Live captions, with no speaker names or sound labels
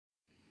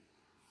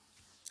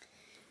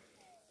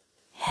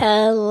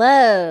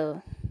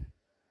Hello.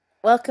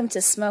 Welcome to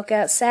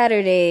Smokeout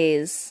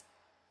Saturdaze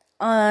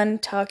on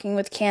Talking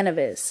with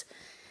Cannabis.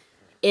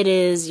 It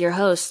is your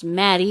host,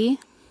 Maddie.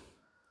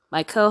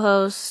 My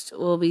co-host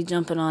will be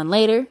jumping on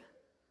later.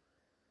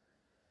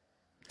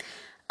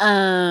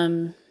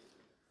 So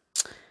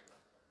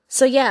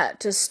yeah,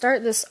 to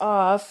start this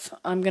off,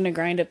 I'm going to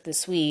grind up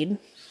this weed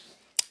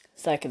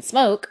so I can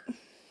smoke.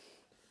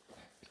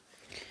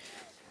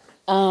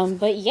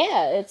 But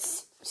yeah,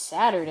 it's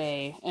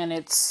Saturday, and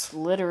it's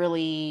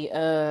literally,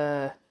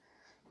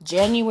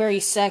 January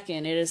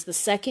 2nd. It is the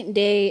second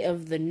day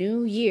of the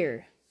new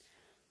year,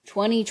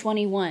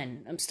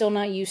 2021. I'm still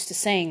not used to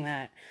saying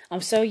that.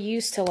 I'm so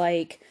used to,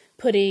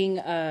 putting,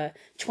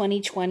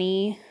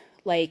 2020,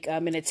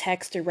 in a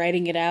text or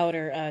writing it out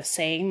or,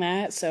 saying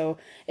that. So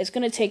it's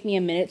going to take me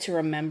a minute to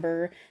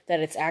remember that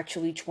it's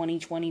actually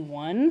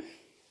 2021.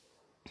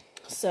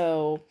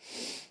 So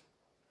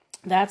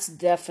that's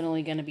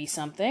definitely going to be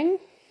something.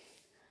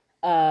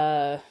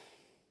 So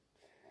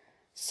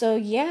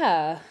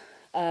yeah,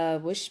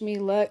 wish me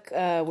luck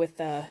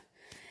with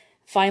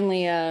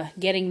finally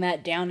getting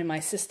that down in my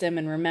system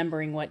and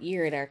remembering what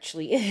year it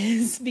actually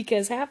is,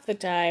 because half the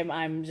time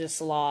I'm just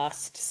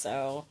lost.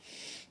 So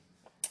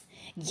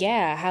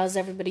yeah, how's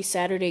everybody's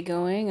Saturday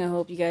going? I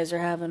hope you guys are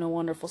having a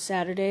wonderful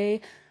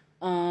Saturday.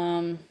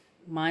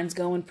 Mine's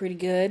going pretty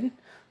good.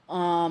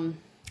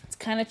 It's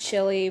kind of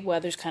chilly,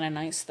 weather's kind of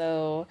nice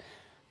though.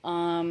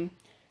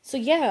 So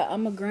yeah,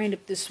 I'm gonna grind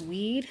up this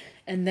weed,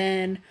 and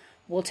then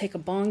we'll take a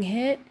bong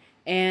hit,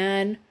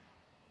 and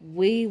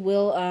we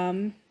will,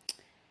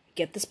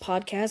 get this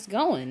podcast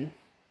going.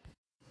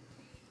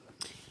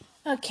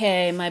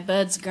 Okay, my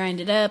bud's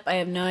grinded up. I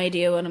have no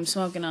idea what I'm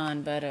smoking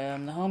on, but,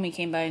 the homie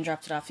came by and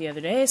dropped it off the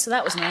other day, so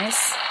that was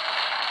nice.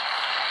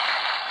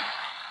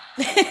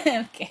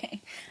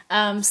 Okay.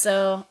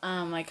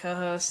 My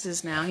co-host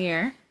is now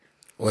here.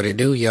 What it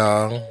do,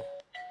 y'all?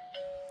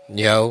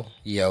 Yo,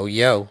 yo,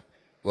 yo.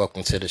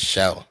 Welcome to the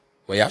show.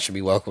 Well, y'all should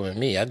be welcoming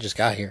me. I just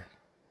got here.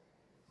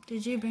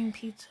 Did you bring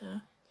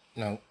pizza?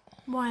 No.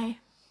 Why?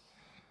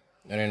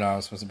 I didn't know I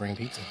was supposed to bring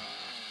pizza.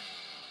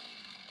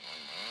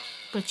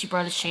 But you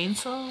brought a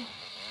chainsaw?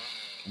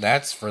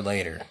 That's for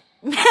later.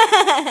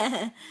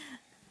 What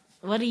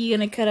are you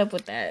gonna cut up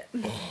with that?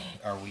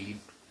 Our weed.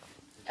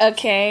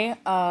 Okay,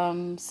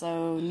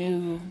 so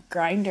new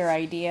grinder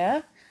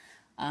idea.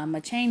 A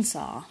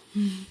chainsaw.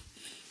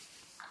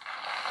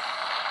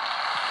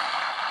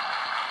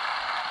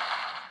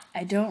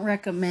 I don't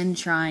recommend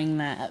trying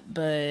that,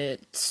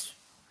 but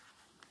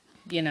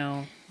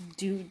do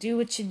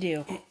what you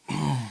do.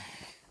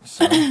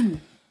 So,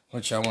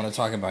 what y'all want to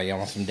talk about? Y'all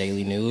want some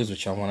daily news?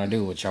 What y'all want to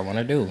do? What y'all want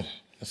to do?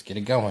 Let's get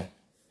it going.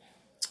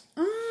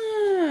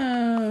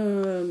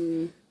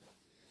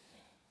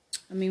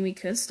 We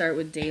could start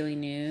with daily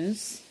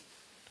news.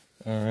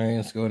 Alright,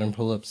 let's go ahead and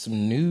pull up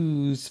some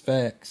news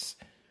facts.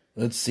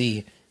 Let's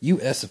see.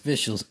 U.S.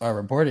 officials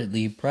are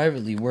reportedly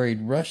privately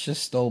worried Russia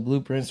stole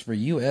blueprints for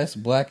U.S.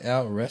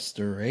 blackout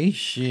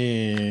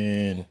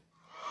restoration.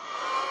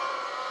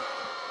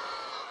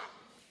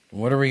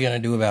 What are we going to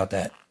do about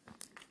that?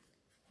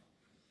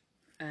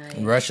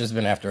 Russia's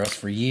been after us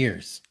for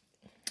years.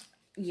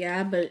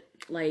 Yeah, but,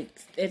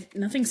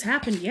 nothing's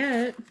happened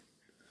yet.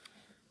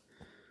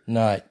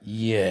 Not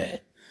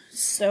yet.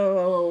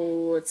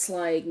 So, it's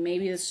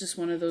maybe it's just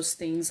one of those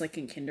things like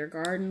in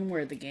kindergarten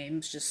where the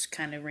games just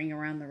kind of ring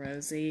around the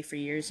rosy for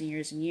years and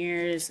years and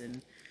years,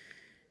 and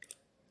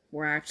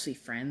we're actually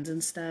friends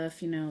and stuff,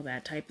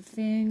 that type of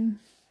thing.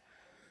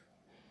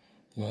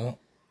 Well,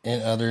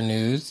 in other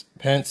news,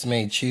 Pence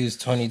may choose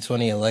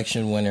 2020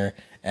 election winner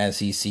as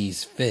he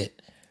sees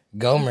fit.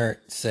 Gohmert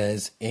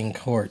says in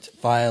court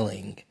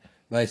filing.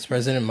 Vice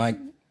President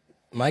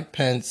Mike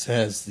Pence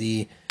has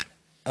the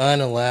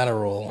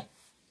unilateral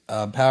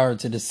power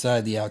to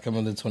decide the outcome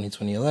of the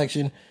 2020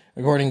 election,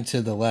 according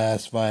to the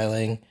last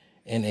filing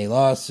in a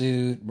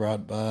lawsuit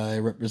brought by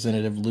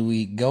Representative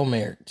Louis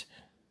Gohmert,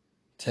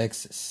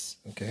 Texas.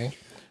 Okay.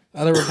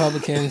 Other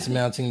Republicans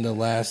mounting the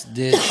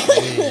last-ditch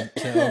bid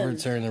to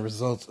overturn the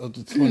results of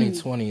the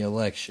 2020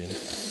 election.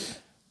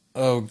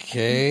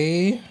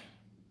 Okay.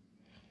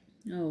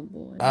 Oh,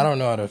 boy. I don't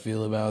know how to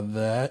feel about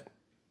that.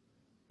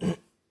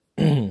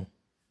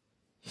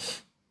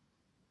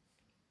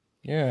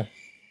 Yeah.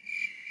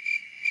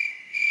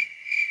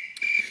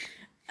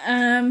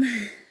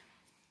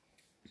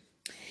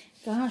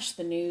 Gosh,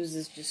 the news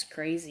is just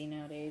crazy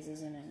nowadays,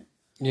 isn't it?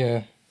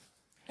 Yeah.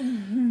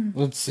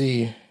 Let's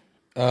see.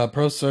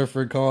 Pro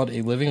surfer called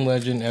a living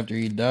legend after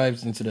he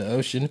dives into the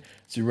ocean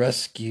to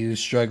rescue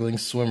struggling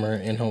swimmer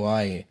in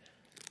Hawaii.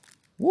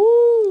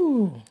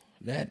 Woo!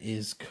 That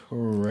is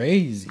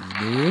crazy,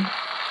 dude.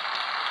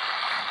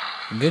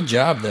 Good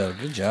job, though.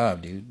 Good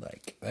job, dude.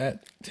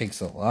 That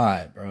takes a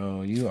lot,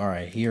 bro. You are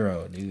a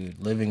hero, dude.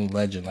 Living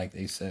legend, like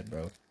they said,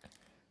 bro.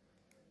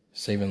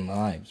 Saving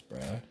lives,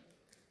 bro.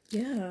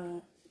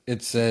 Yeah.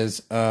 It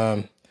says,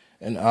 an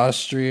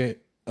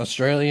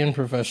Australian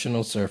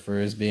professional surfer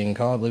is being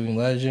called living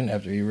legend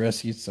after he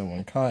rescued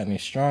someone caught in a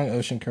strong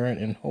ocean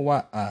current in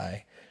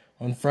Hawaii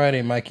On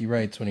Friday, Mikey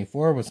Wright,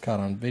 24, was caught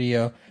on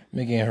video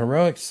making a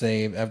heroic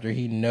save after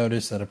he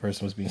noticed that a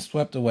person was being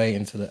swept away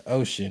into the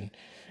ocean.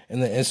 In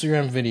the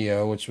Instagram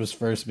video, which was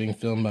first being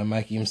filmed by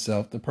Mikey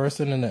himself, the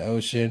person in the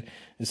ocean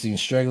is seen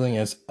struggling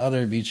as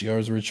other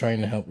beachgoers were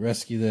trying to help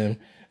rescue them.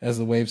 As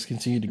the waves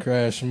continue to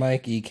crash,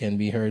 Mikey can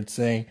be heard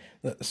saying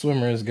that the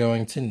swimmer is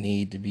going to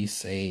need to be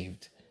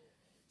saved.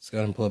 Let's go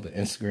ahead and pull up an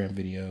Instagram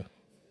video.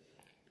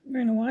 We're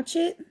going to watch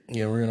it?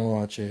 Yeah, we're going to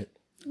watch it.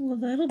 Well,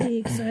 that'll be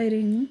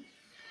exciting.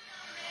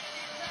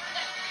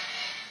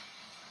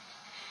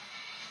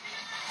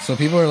 So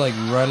people are like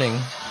running.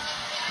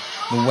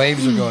 The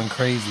waves are going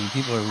crazy.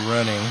 People are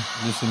running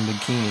just in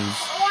bikinis.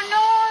 Oh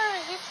no,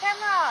 his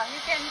camera. You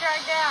can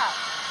drag that.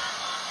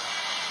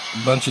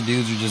 A bunch of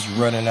dudes are just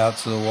running out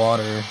to the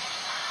water.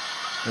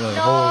 They're like,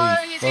 No,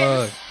 holy he's fuck.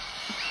 Alright,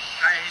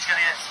 he's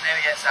gonna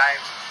get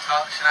saved.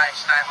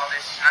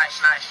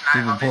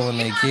 People pulling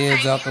their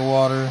kids out the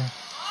water.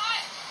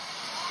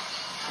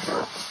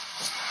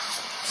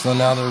 So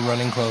now they're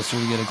running closer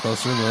to get a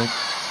closer look.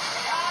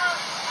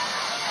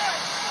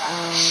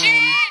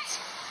 Shit!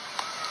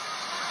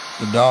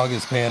 The dog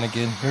is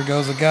panicking. Here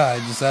goes a guy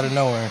just out of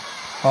nowhere,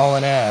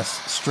 hauling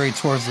ass straight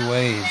towards the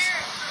waves.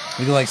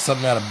 Looking like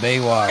something out of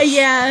Baywatch.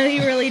 Yeah, he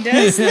really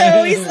does,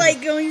 though. He's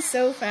like going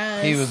so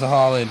fast. He was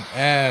hauling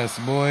ass,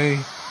 boy.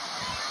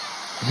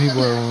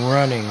 People are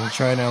running,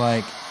 trying to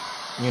like,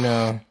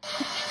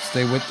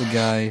 stay with the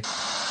guy.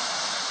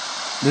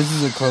 This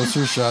is a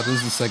closer shot. This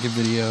is the second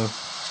video.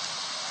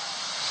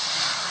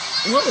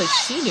 What was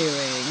she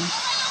doing?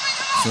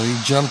 So he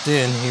jumped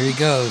in. Here he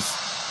goes.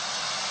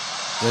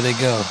 There they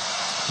go.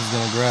 He's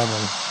gonna grab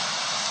him.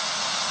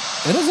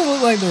 It doesn't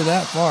look like they're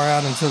that far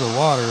out into the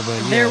water,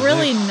 but yeah. They're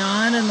really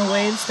not, and the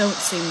waves don't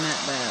seem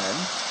that bad.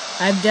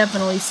 I've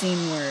definitely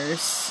seen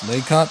worse.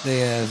 They caught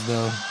their ass,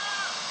 though.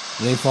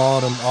 They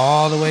followed him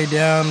all the way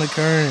down the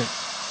current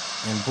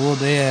and pulled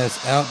their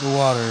ass out the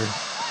water.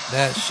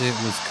 That shit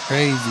was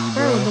crazy,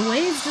 bro. Bro, the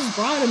waves just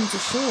brought him to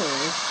shore.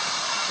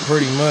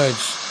 Pretty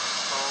much.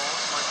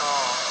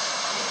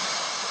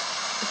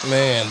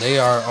 Man, they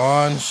are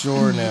on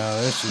shore now.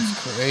 That shit's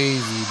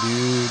crazy,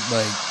 dude.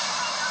 Like,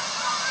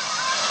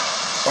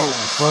 oh,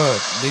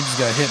 fuck. They just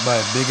got hit by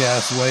a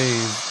big-ass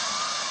wave.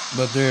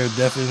 But they're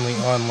definitely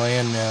on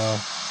land now.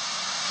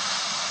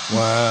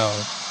 Wow.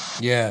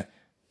 Yeah.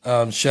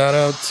 Shout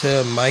out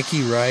to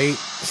Mikey Wright,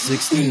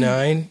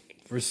 69,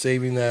 for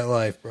saving that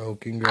life, bro.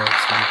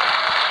 Congrats,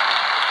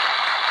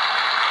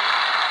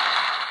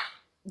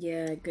 dude.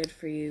 Yeah, good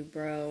for you,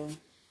 bro.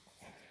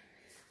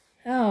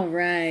 All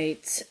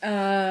right.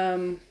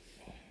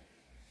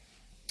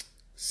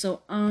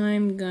 So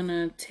I'm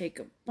gonna take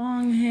a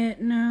bong hit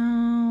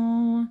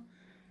now.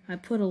 I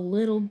put a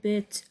little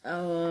bit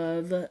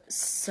of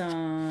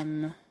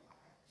some,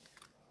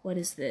 what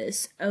is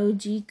this?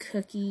 OG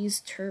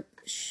Cookies Terp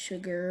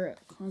Sugar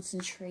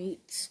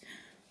Concentrate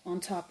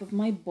on top of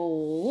my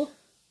bowl.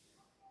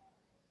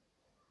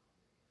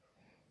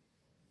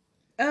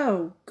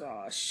 Oh,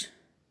 gosh.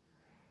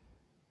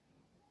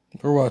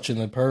 We're watching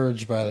The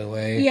Purge, by the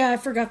way. Yeah, I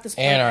forgot this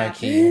part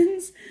Anarchy.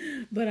 happens.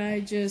 But I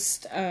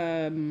just,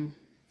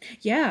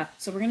 yeah.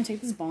 So we're going to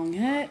take this bong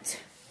hit.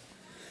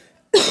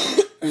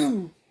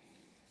 Go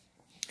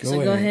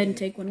ahead and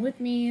take one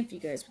with me if you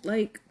guys would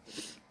like.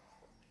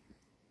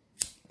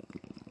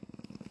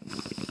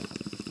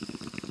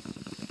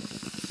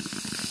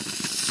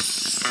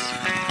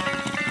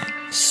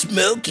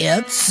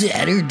 Smokeout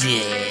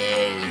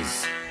Saturdaze.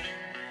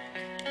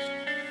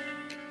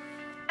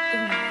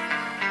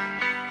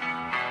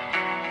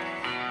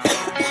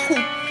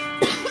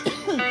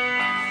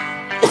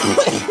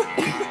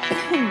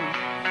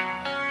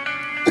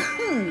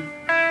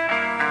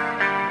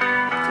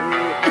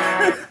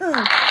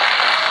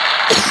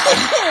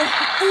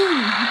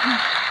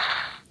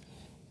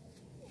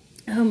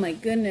 Oh my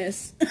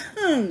goodness.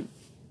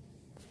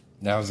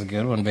 That was a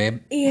good one,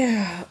 babe.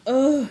 Yeah.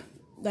 Ugh.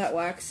 That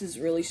wax is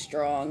really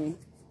strong.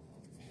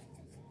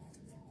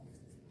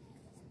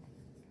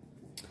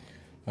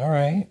 All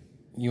right.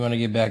 You want to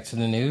get back to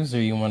the news,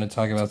 or you want to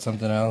talk about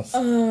something else?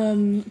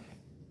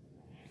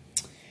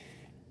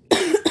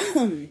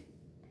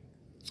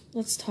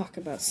 Let's talk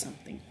about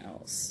something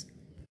else.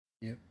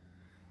 Yep.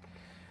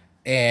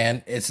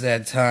 And it's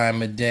that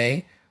time of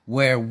day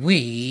where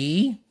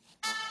we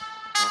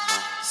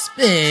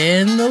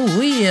spin the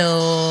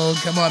wheel.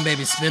 Come on,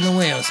 baby, spin the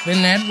wheel.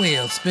 Spin that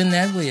wheel. Spin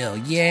that wheel.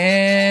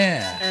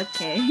 Yeah.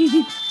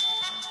 Okay.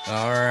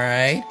 All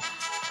right.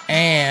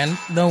 And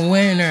the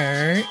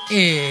winner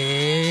is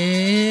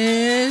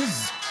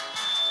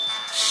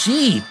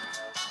sheep.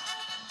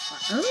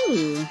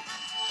 Oh.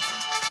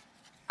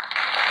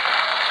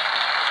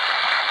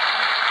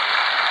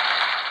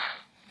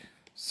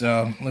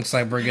 So, looks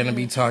like we're going to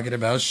be talking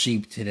about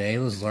sheep today.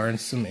 Let's learn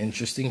some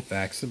interesting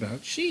facts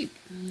about sheep.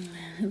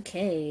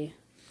 Okay.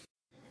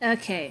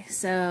 Okay,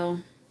 so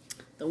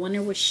the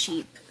winner was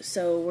sheep.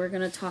 So we're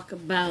going to talk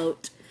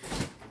about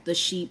the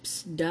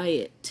sheep's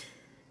diet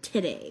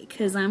today,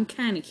 because I'm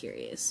kind of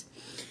curious.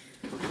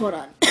 Hold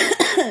on.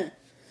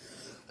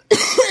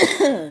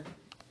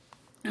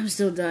 I'm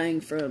still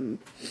dying from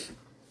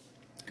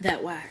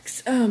that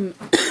wax. I'm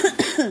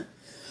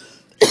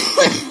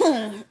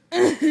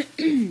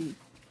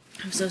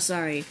so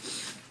sorry.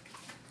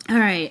 All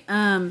right.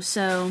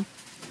 So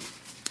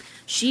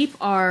sheep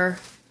are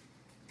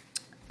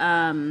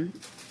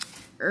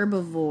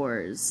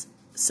herbivores,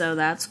 so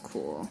that's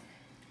cool.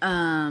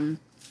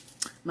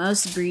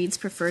 Most breeds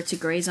prefer to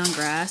graze on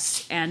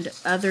grass and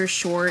other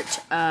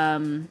short,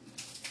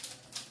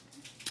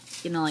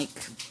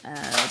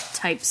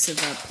 types of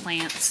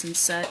plants and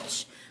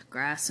such,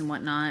 grass and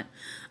whatnot.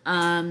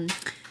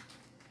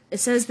 It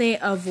says they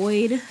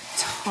avoid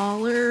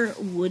taller,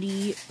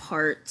 woody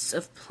parts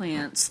of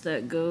plants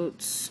that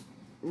goats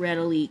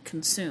readily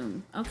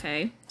consume.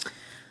 Okay.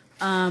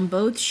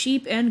 Both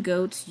sheep and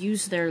goats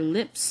use their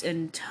lips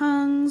and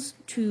tongues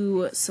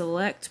to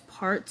select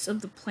parts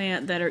of the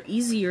plant that are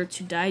easier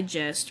to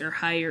digest or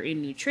higher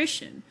in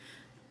nutrition.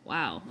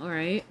 Wow,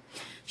 alright.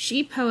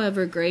 Sheep,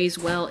 however, graze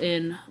well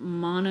in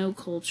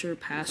monoculture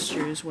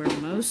pastures where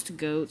most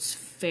goats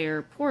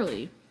fare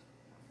poorly.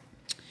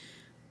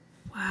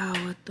 Wow,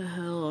 what the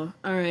hell?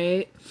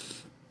 Alright.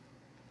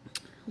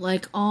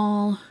 Like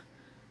all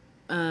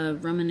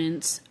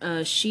ruminants,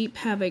 sheep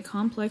have a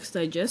complex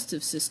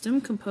digestive system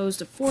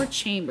composed of 4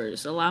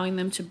 chambers, allowing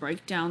them to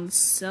break down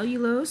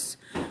cellulose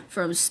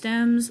from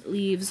stems,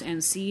 leaves,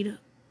 and seed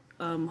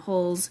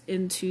holes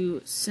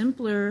into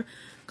simpler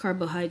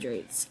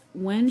carbohydrates.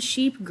 When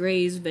sheep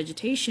graze,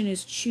 vegetation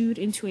is chewed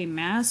into a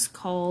mass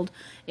called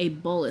a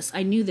bolus.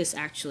 I knew this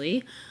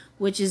actually,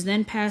 which is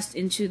then passed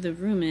into the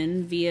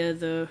rumen via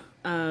the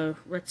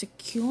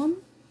reticulum.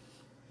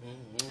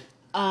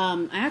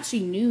 I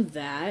actually knew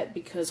that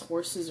because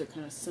horses are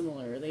kind of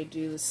similar. They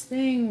do this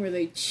thing where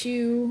they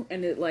chew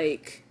and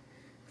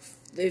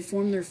they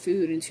form their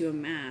food into a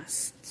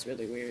mass. It's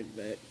really weird,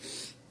 but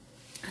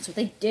that's what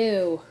they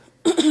do.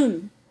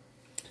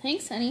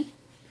 Thanks, honey.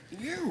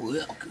 You're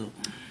welcome.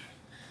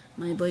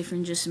 My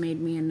boyfriend just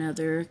made me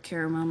another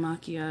caramel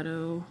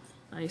macchiato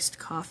iced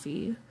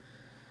coffee.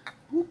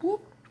 Whoop,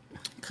 whoop.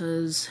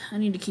 Because I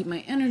need to keep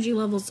my energy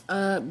levels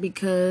up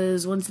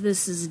because once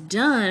this is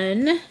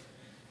done,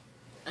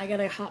 I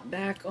gotta hop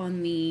back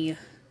on the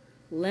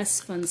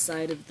less fun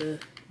side of the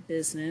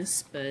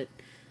business, but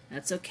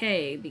that's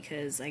okay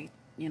because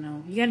you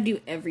gotta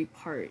do every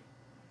part.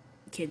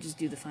 You can't just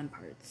do the fun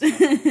parts.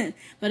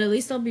 But at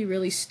least I'll be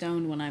really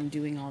stoned when I'm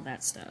doing all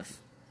that stuff.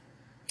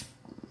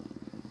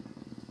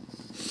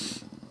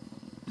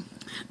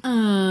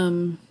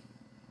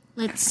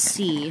 Let's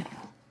see.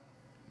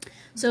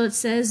 So it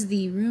says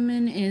the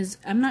rumen is,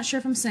 I'm not sure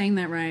if I'm saying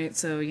that right,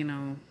 so,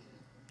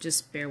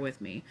 just bear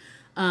with me.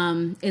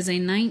 Is a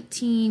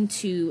 19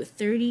 to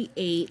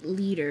 38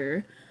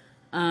 liter,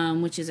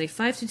 which is a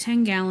 5 to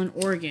 10 gallon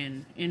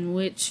organ in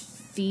which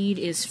feed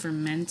is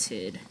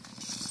fermented.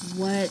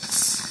 What?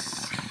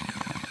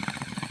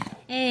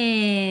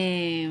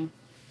 Hey,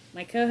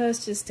 my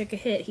co-host just took a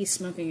hit. He's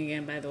smoking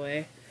again, by the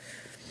way.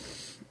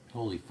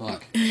 Holy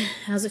fuck.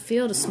 How's it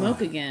feel to smoke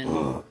again?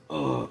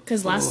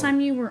 Because last time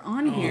you were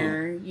on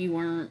here, you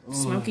weren't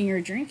smoking or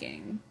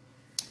drinking.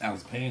 That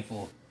was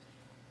painful.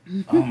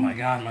 Oh my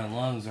god, my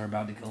lungs are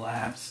about to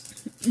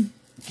collapse.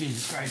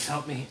 Jesus Christ,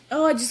 help me.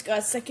 Oh, I just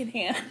got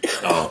secondhand.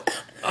 See?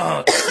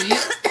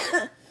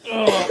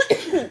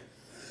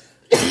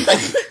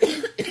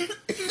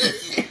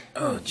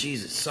 Oh,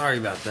 Jesus, sorry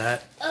about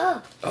that.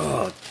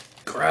 Oh,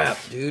 crap,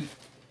 dude.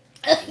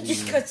 I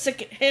just got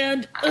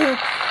secondhand.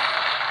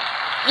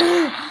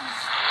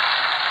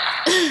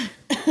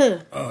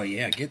 Oh,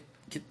 yeah, get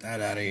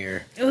that out of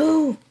here.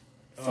 Oh,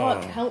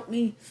 fuck, help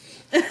me.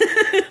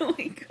 Oh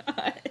my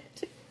god.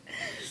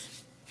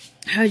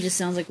 It just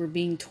sounds like we're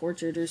being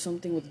tortured or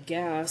something with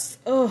gas.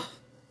 Oh.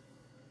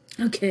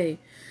 Okay.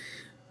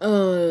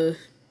 Let's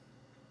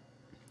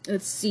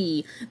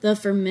see. The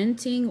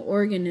fermenting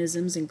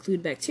organisms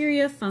include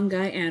bacteria,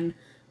 fungi, and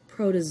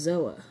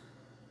protozoa.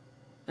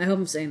 I hope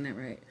I'm saying that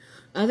right.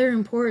 Other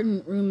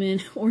important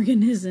rumen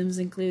organisms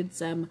include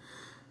some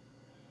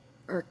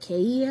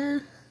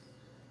archaea,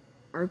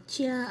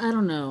 I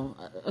don't know.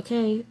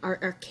 Okay,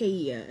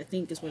 archaea, I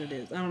think is what it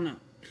is. I don't know.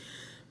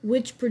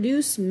 Which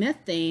produce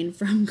methane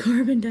from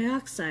carbon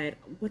dioxide.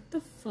 What the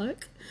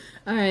fuck?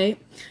 Alright.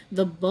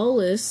 The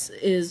bolus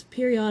is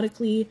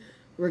periodically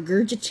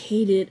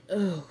regurgitated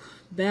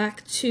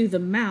back to the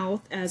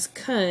mouth as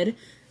cud.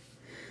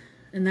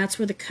 And that's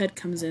where the cud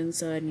comes in,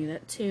 so I knew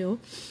that too.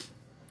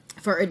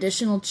 For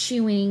additional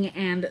chewing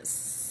and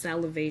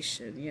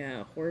salivation.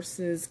 Yeah,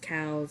 horses,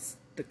 cows,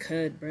 the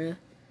cud, bruh.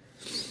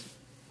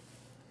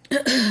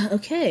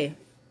 Okay.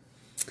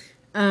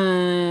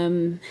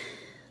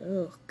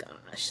 Oh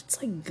gosh,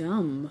 it's like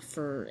gum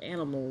for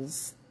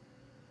animals.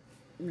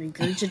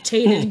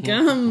 Regurgitated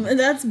gum.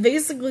 That's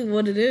basically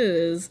what it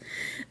is.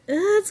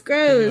 That's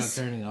gross.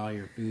 Turning all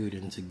your food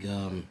into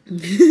gum.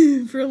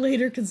 For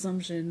later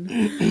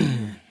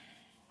consumption.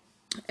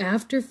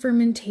 After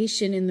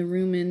fermentation in the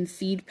rumen,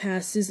 feed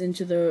passes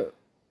into the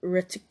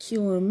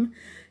reticulum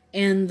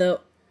and the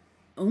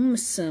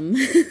omsum,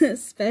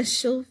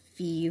 special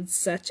feeds,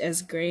 such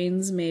as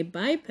grains, may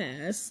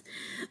bypass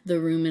the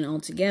rumen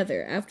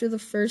altogether. After the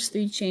first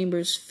 3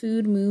 chambers,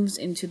 food moves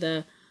into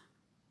the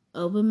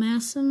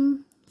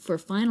obomasum for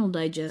final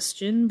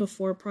digestion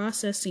before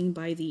processing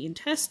by the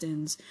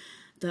intestines.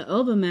 The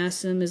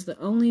obomasum is the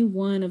only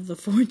one of the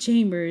 4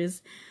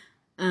 chambers.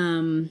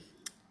 I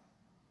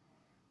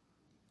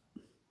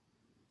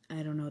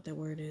don't know what that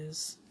word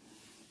is.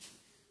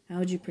 How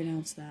would you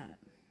pronounce that?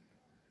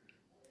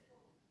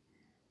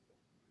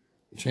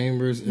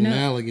 Chambers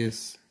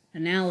analogous.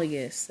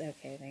 Analogous.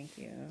 Okay, thank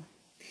you.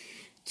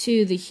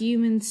 To the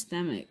human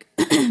stomach.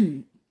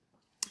 And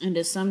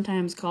is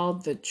sometimes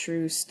called the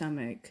true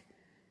stomach.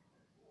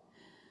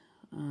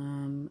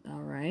 All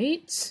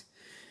right.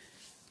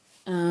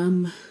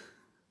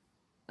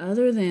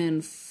 Other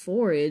than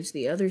forage,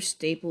 the other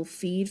staple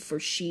feed for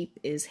sheep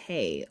is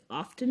hay,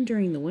 often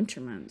during the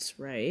winter months,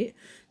 right?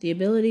 The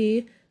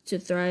ability to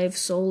thrive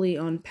solely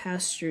on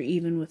pasture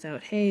even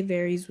without hay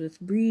varies with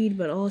breed,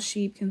 but all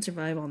sheep can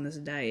survive on this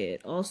diet.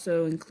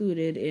 Also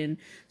included in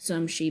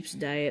some sheep's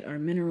diet are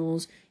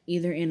minerals,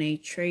 either in a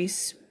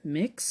trace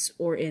mix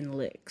or in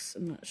licks.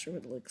 I'm not sure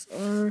what the licks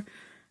are.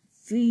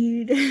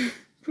 Feed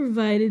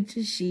provided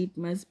to sheep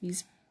must be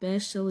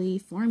specially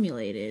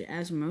formulated,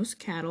 as most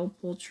cattle,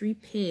 poultry,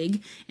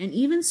 pig, and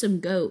even some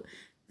goat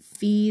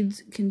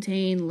feeds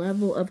contain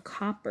level of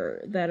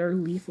copper that are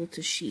lethal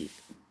to sheep.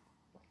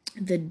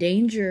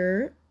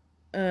 The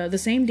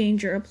same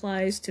danger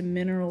applies to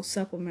mineral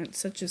supplements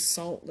such as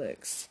salt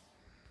licks.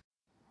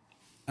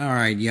 All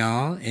right,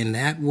 y'all, and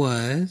that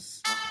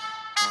was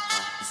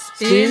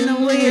Spin the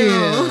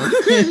wheel.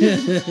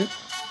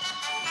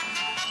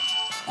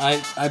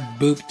 I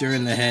booped her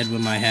in the head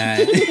with my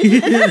hat.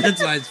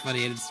 That's why it's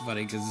funny. And it's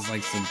funny because it's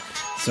like some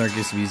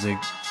circus music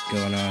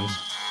going on.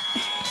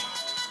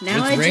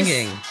 Now it's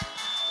ringing.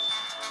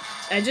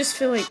 I just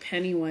feel like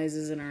Pennywise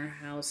is in our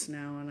house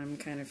now, and I'm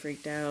kind of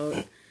freaked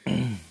out.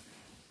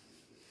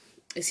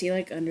 Is he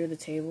like under the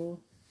table?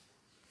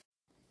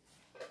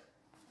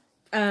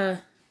 Okay.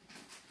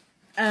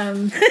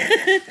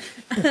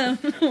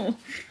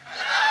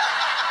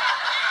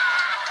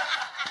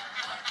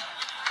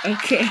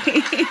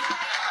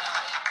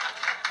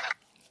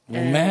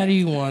 Well,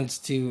 Maddie wants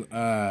to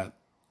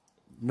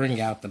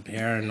bring out the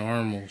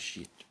paranormal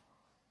shit.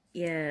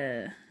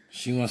 Yeah.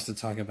 She wants to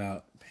talk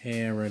about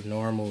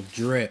paranormal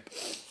drip.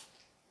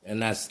 And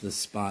that's the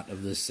spot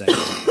of this segment.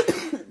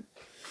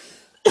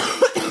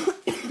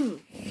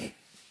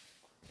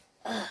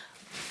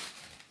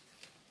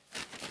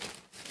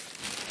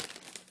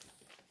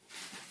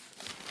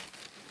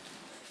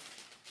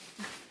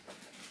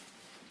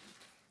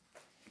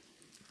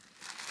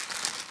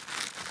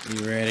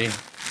 You ready?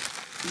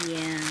 Yeah,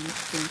 I'm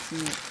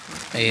thinking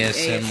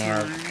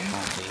ASMR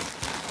coffee.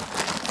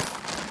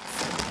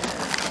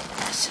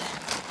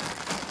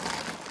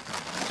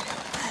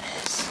 That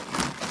is.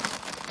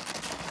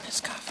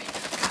 It's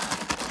coffee.com.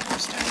 I'm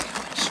starting out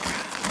with a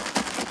straw.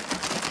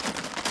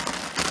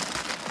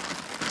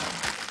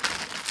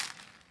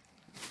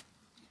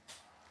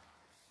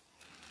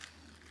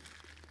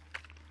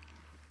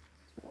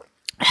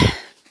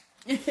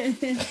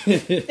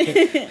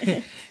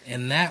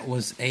 And that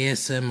was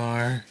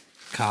ASMR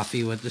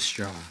coffee with the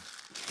straw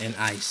and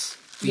ice.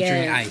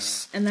 Featuring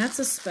ice. And that's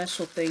a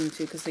special thing,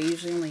 too, because they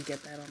usually only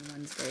get that on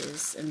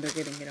Wednesdays, and they're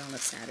getting it on a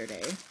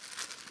Saturday.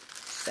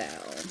 So,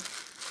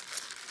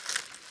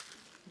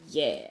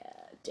 yeah.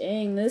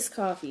 Dang, this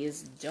coffee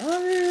is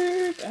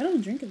dark. I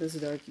don't drink it this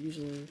dark,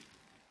 usually.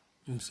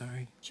 I'm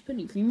sorry. Did you put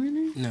any creamer in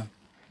there? No.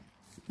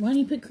 Why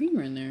didn't you put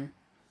creamer in there?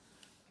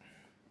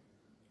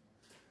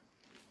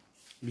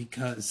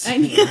 Because I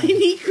need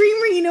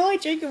creamer. You know I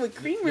drink it with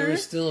creamer. There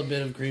was still a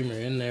bit of creamer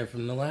in there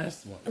from the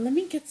last one. Let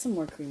me get some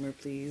more creamer,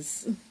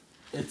 please.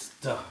 It's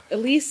dark. At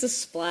least a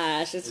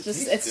splash. It's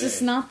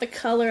just not the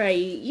color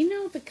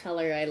the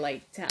color I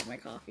like to have my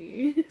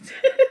coffee.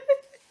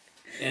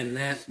 And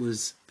that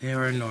was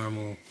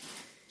paranormal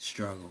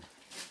struggle.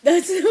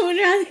 We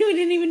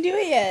didn't even do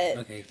it yet.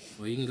 Okay,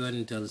 well you can go ahead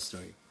and tell the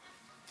story.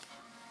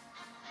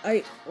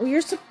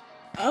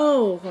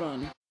 Hold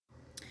on.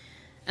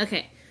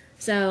 Okay,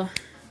 so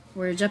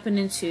we're jumping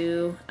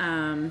into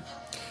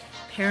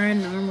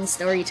paranormal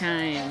story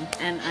time,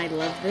 and I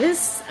love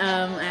this.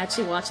 I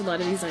actually watch a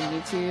lot of these on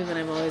YouTube, and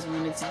I've always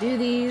wanted to do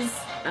these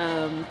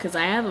because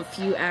I have a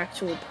few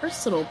actual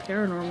personal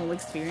paranormal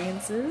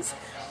experiences,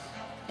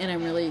 and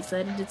I'm really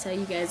excited to tell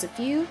you guys a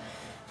few.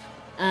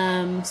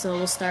 So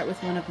we'll start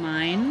with one of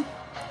mine.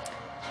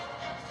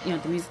 You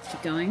want the music to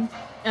keep going?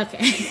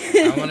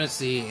 Okay. I want to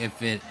see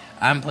if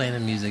I'm playing the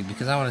music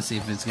because I want to see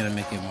if it's going to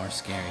make it more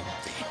scary.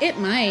 It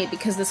might,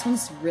 because this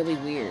one's really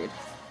weird.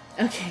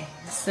 Okay,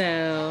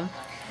 so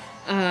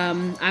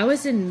I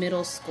was in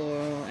middle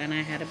school, and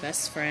I had a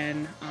best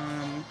friend,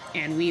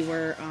 and we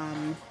were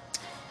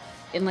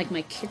in like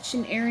my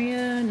kitchen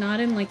area, not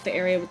in like the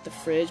area with the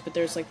fridge, but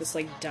there's like this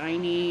like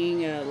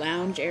dining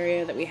lounge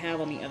area that we have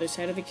on the other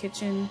side of the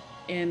kitchen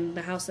in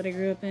the house that I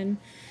grew up in.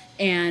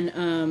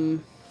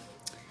 And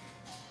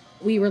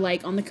we were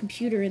like on the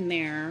computer in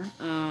there,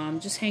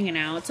 just hanging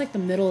out. It's like the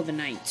middle of the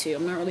night too.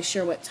 I'm not really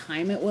sure what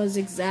time it was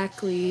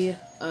exactly,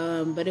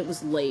 but it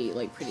was late,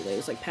 like pretty late. It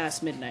was like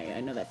past midnight.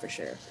 I know that for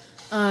sure.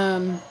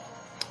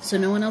 So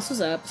no one else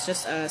was up. It's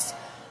just us.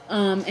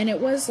 And it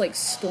was like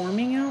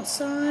storming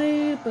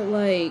outside, but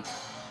like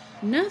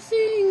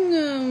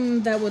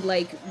nothing that would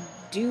like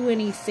do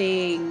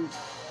anything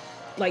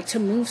like to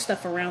move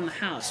stuff around the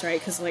house, right?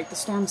 Because like the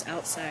storm's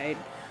outside.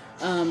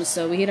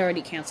 So we had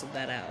already canceled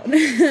that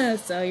out.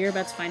 So you're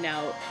about to find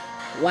out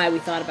why we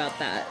thought about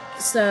that.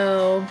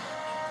 So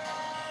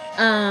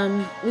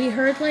we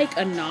heard like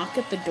a knock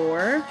at the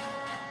door.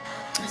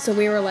 So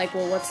we were like,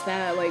 well, what's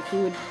that? Like,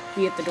 who would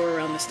be at the door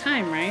around this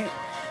time, right?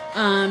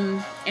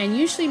 And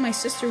usually my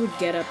sister would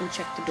get up and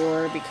check the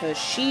door because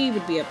she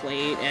would be up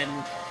late, and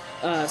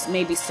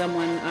maybe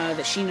someone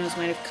that she knows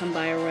might have come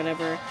by or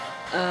whatever.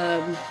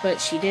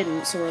 But she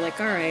didn't, so we're like,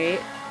 alright.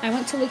 I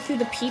went to look through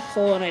the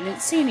peephole and I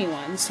didn't see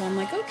anyone, so I'm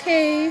like,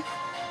 okay,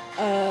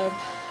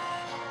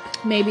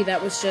 maybe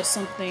that was just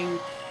something,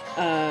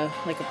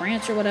 like a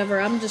branch or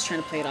whatever. I'm just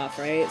trying to play it off,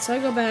 right? So I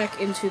go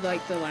back into,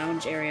 like, the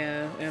lounge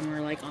area, and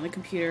we're, like, on the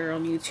computer,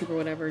 on YouTube or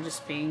whatever,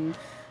 just being,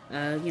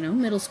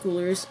 middle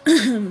schoolers.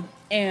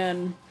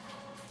 And,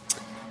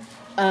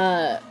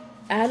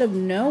 out of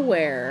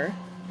nowhere,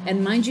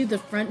 and mind you, the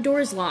front door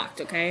is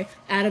locked, okay?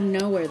 Out of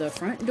nowhere, the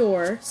front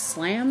door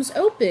slams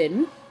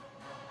open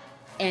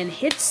and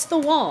hits the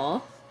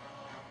wall,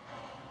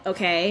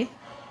 okay?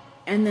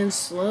 And then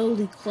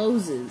slowly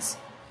closes.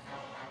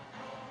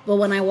 But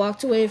when I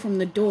walked away from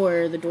the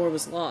door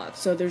was locked.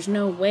 So there's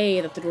no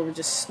way that the door would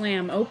just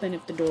slam open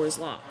if the door is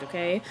locked,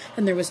 okay?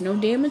 And there was no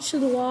damage to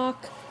the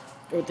lock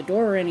or the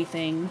door or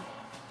anything.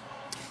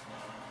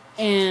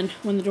 And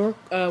when the door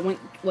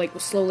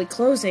was slowly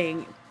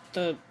closing,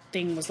 the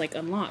thing was like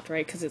unlocked,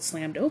 right? Because it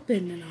slammed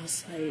open, and I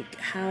was like,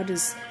 how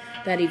does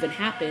that even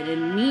happen?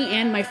 And me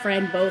and my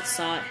friend both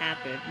saw it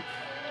happen.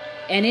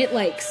 And it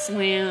like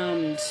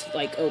slammed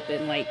like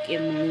open like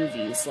in the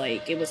movies.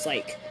 Like it was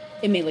like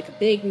it made like a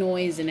big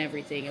noise and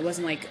everything. It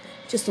wasn't like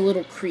just a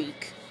little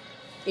creak.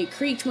 It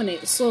creaked when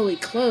it slowly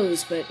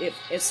closed, but it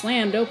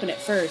slammed open at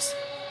first.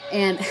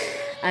 And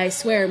I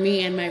swear,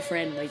 me and my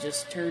friend like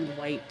just turned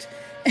white.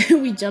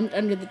 We jumped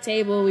under the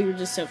table. We were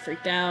just so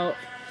freaked out.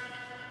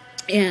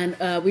 And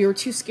we were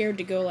too scared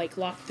to go like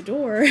lock the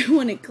door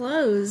when it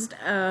closed.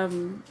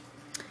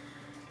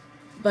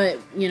 But,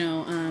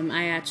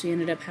 I actually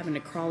ended up having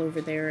to crawl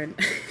over there and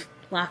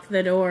lock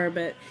the door.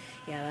 But,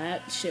 yeah,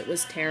 that shit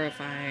was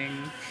terrifying.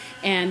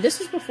 And this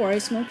was before I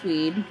smoked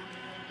weed.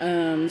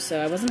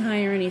 So I wasn't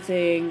high or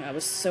anything. I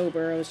was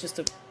sober. I was just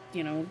a,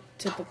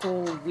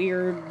 typical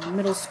weird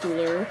middle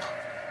schooler.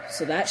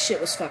 So that shit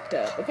was fucked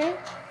up, okay?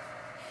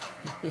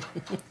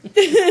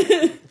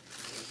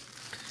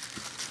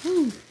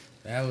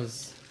 That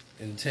was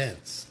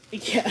intense.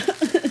 Yeah,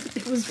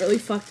 it was really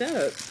fucked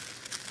up.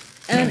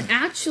 And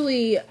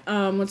actually,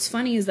 what's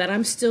funny is that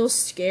I'm still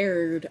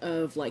scared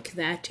of, like,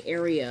 that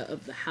area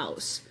of the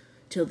house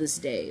till this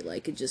day.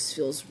 Like, it just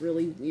feels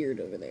really weird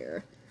over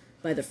there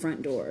by the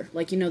front door.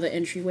 Like, the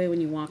entryway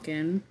when you walk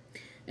in,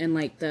 and,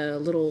 like, the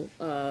little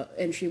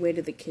entryway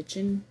to the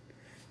kitchen,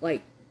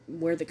 like,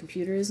 where the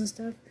computer is and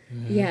stuff.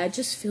 Mm-hmm. Yeah, it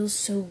just feels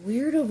so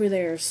weird over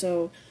there.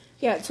 So,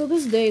 yeah, till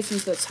this day,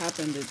 since that's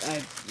happened,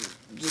 I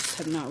just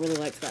have not really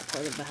liked that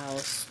part of the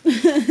house.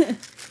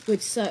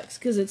 Which sucks,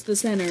 because it's the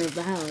center of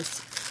the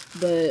house.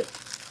 But,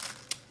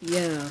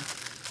 yeah.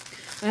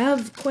 I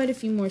have quite a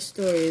few more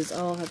stories.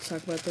 I'll have to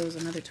talk about those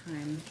another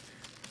time.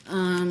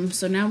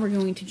 So now we're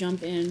going to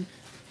jump in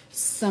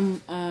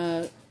some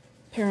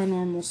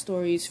paranormal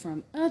stories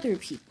from other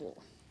people.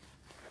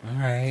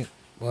 Alright.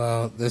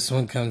 Well, this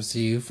one comes to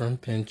you from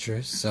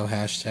Pinterest. So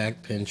hashtag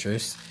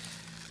Pinterest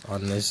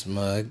on this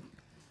mug.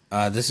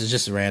 This is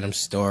just a random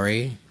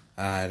story.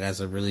 It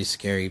has a really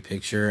scary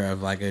picture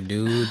of like a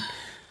dude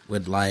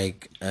with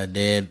like a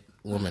dead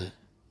woman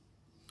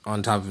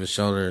on top of his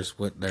shoulders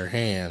with their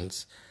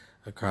hands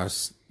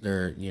across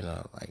their,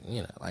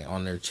 like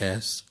on their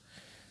chest.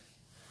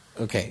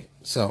 Okay,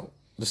 so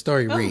the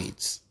story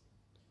reads.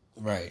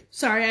 Right.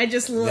 Sorry, I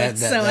just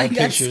looked, I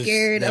got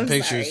scared. That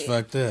picture's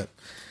fucked up.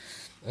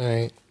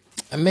 Alright.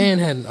 A man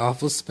had an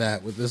awful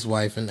spat with his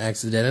wife and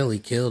accidentally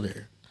killed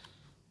her.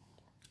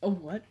 Oh,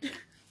 what?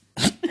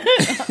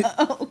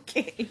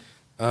 Okay.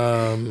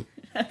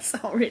 That's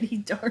already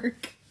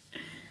dark.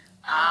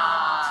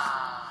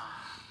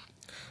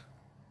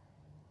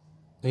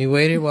 He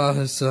waited while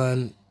his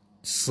son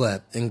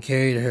slept and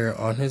carried her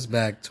on his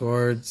back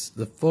towards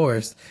the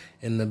forest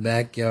in the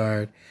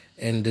backyard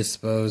and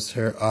disposed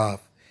her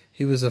off.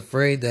 He was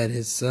afraid that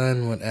his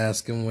son would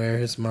ask him where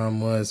his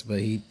mom was, but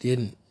he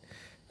didn't.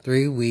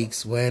 3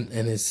 weeks went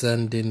and his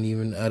son didn't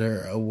even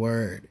utter a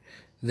word.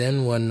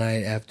 Then one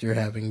night after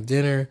having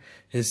dinner,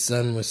 his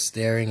son was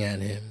staring at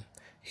him.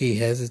 He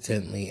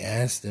hesitantly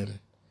asked him,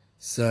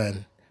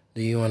 "Son,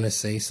 do you want to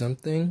say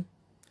something?"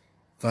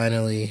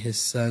 Finally, his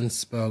son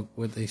spoke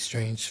with a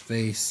strange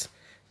face.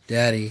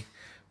 "Daddy,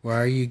 why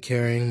are you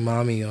carrying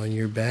Mommy on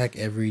your back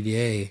every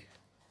day?"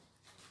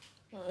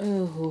 Oh,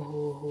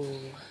 Ooh.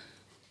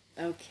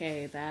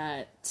 Okay,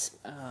 that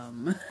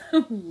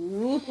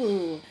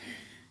ooh,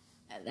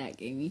 that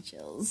gave me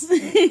chills.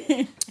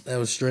 That That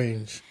was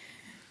strange.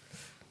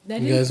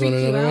 didn't You guys freak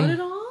want you another out one? at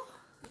all?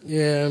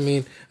 Yeah, I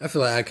mean, I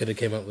feel like I could have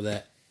came up with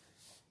that.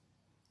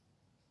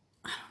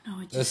 No,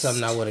 it That's just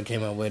something I would have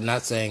came up with.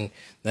 Not saying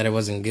that it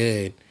wasn't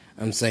good.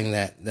 I'm saying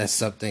that that's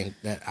something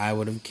that I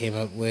would have came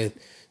up with.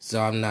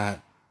 So I'm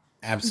not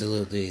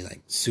absolutely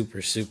like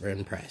super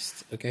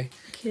impressed. Okay.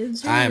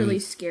 kids are really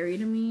I'm. scary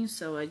to me,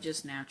 so I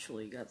just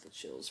naturally got the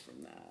chills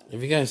from that.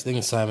 If you guys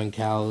think Simon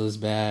Cowell is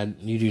bad,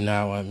 you do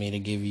not want me to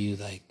give you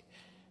like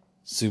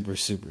super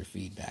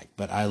feedback.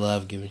 But I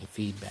love giving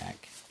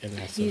feedback, and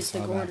that's what He's it's the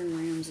all about. Gordon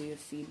Ramsay of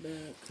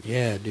feedback.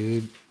 Yeah,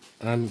 dude.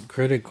 I'm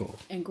critical.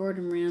 And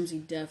Gordon Ramsay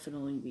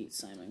definitely beat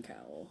Simon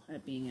Cowell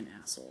at being an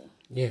asshole.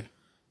 Yeah.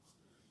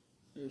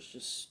 There's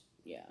just,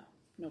 yeah,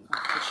 no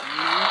competition.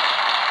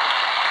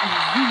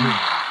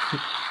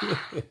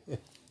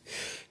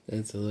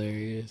 That's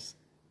hilarious.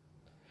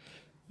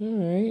 All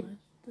right. What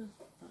the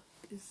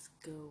fuck is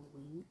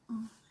going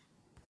on?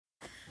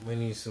 We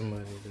need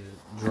somebody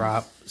to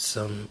drop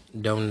some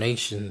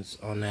donations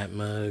on that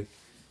mug.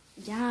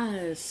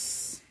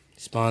 Yes.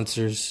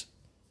 Sponsors,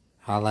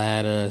 holla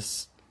at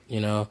us. You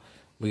know,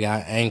 we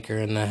got Anchor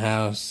in the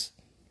house.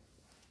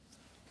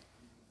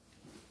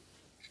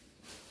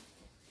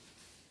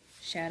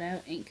 Shout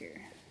out Anchor.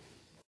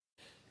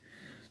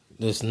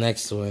 This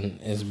next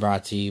one is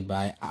brought to you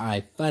by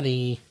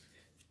iFunny.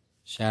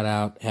 Shout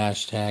out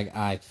hashtag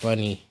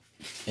iFunny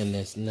in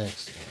this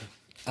next one.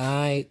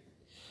 Alright.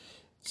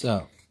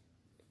 So.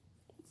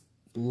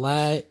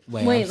 Wait,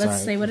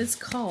 let's say what it's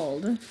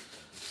called.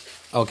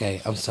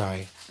 Okay, I'm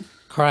sorry.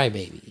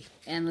 Crybaby.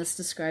 And let's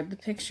describe the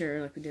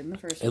picture like we did in the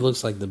first It one.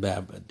 looks like the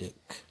Babadook.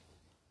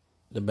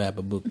 The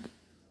Bababook.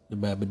 The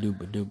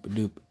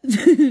Babadoopa-doopa-doop.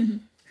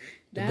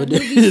 That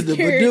movie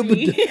scared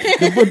me.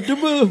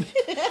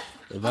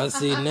 If I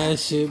seen that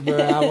shit, bro,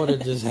 I would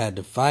have just had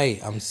to fight.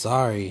 I'm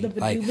sorry.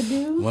 Like,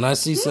 when I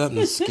see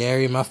something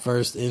scary, my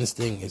first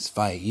instinct is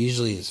fight.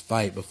 Usually it's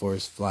fight before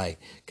it's flight.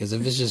 Because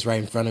if it's just right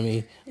in front of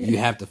me, you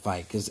have to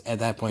fight. Because at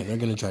that point, they're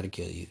going to try to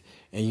kill you.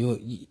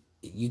 And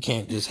you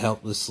can't just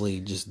helplessly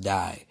just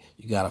die.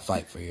 You got to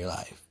fight for your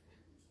life.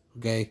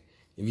 Okay?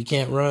 If you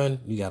can't run,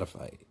 you got to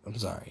fight. I'm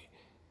sorry.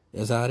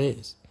 That's how it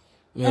is.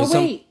 I mean,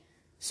 wait.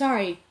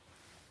 Sorry.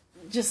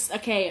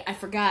 Okay, I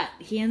forgot.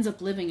 He ends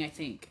up living, I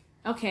think.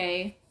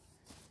 Okay.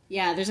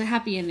 Yeah, there's a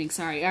happy ending.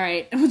 Sorry. All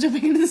right. We'll jump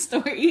back into the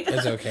story.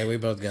 It's okay. We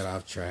both got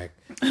off track.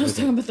 I was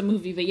talking about the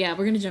movie, but yeah,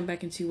 we're going to jump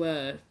back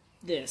into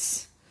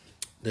this.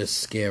 The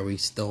scary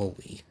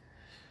story.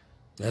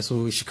 That's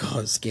what we should call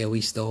it.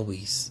 Scary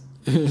stories.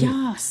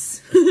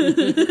 Yas.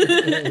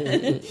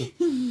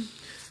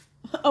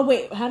 Oh,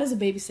 wait. How does a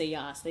baby say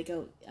yas? They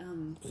go,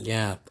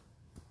 Yap.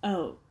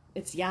 Oh,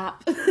 it's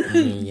yap.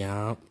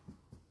 Yap.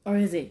 Or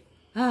is it,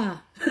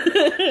 ah.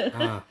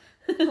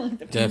 Like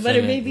the peanut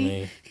butter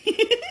baby.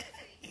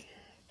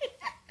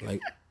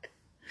 Like,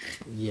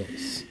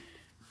 yes.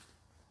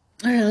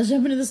 All right, let's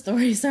jump into the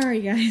story.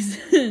 Sorry, guys.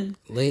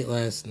 Late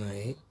last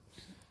night.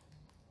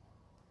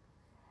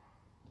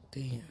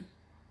 Damn.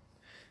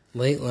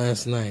 Late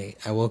last night,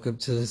 I woke up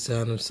to the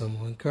sound of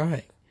someone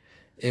crying.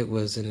 It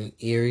was an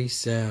eerie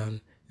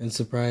sound and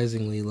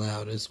surprisingly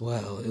loud as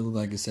well. It looked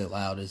like it said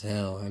loud as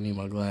hell. I need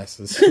my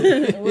glasses.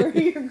 Where are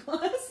your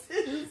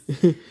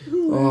glasses?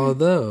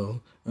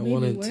 Although, I Baby,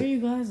 wanted where to... are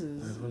your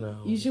glasses? I don't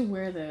know. You should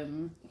wear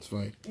them. It's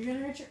fine. You're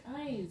gonna hurt your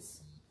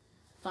eyes.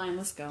 Fine,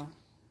 let's go.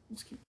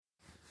 Let's keep...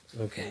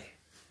 Okay.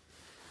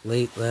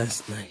 Late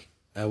last night,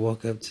 I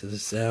woke up to the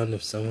sound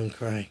of someone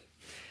crying.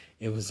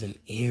 It was an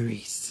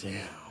eerie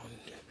sound.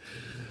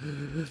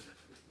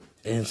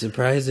 And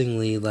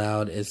surprisingly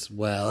loud as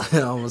well. I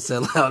almost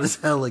said loud as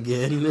hell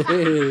again.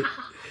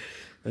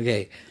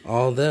 Okay,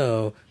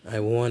 although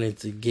I wanted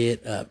to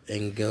get up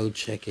and go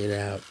check it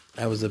out,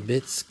 I was a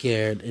bit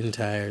scared and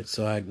tired,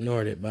 so I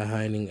ignored it by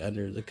hiding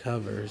under the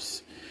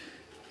covers.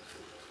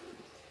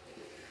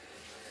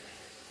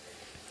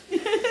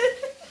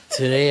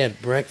 Today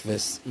at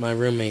breakfast, my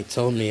roommate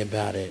told me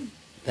about it.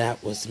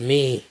 That was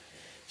me,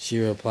 she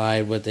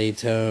replied with a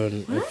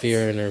tone of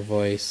fear in her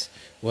voice.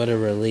 What a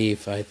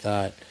relief, I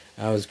thought.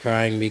 I was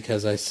crying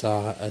because I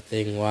saw a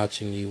thing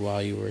watching you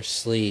while you were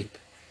asleep.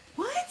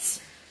 What?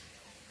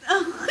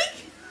 Oh my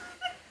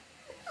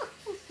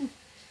God.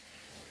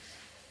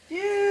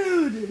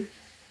 Dude.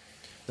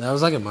 That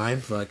was like a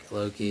mindfuck,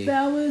 low-key.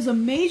 That was a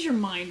major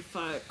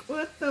mindfuck.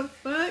 What the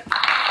fuck?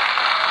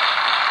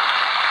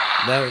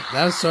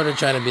 That was sort of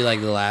trying to be like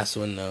the last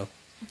one, though.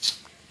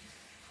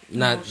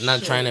 Not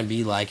trying to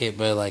be like it,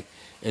 but like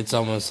it's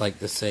almost like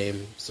the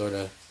same sort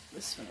of.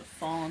 This is gonna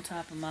fall on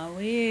top of my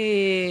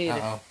weed.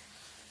 Uh-oh.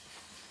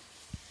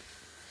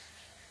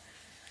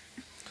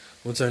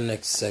 What's our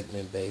next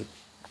segment, babe?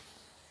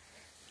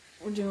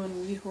 We're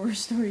doing weed horror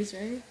stories,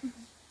 right?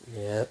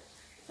 Yep.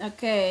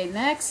 Okay,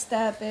 next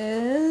up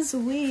is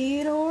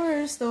weed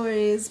horror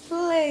stories.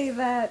 Play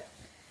that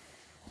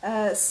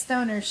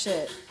stoner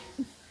shit.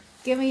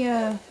 Give me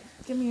a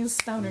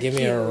stoner. Give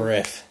me a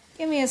riff.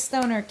 Give me a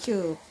stoner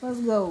cue.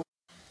 Let's go.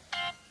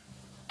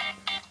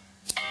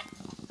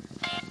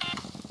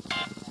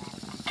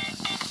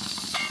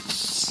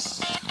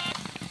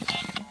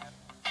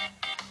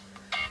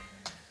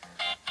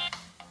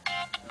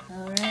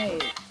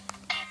 Alright.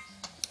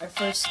 Our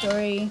first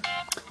story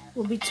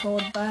will be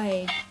told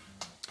by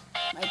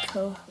my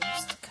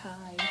co-host,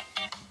 Kai.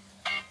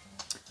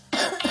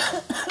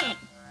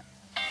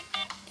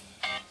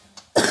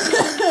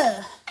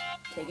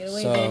 Take it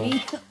away,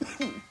 baby.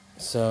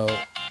 So,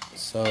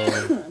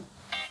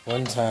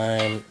 one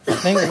time, I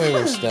think we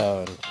were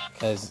stoned,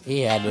 because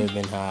he had to have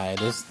been high,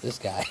 this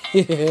guy,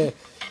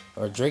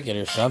 or drinking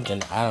or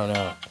something, I don't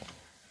know.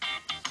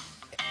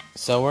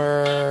 So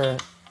we're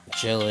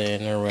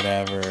chilling or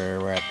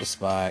whatever, we're at the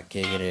spot,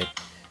 kicking it.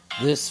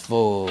 This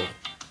fool,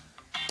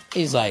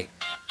 he's like,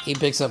 he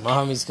picks up my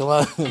homie's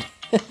cologne,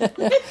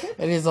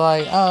 and he's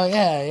like, oh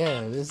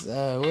yeah, this,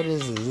 what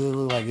is this? It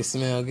look like it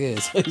smell good,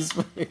 so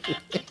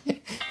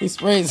he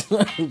sprays it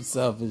on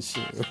himself and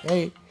shit,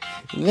 right?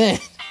 And then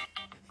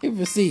he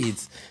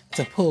proceeds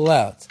to pull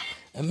out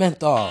a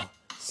menthol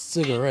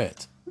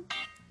cigarette,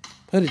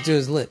 put it to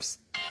his lips,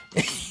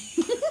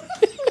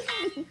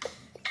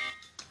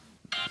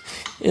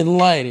 and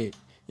light it.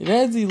 And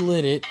as he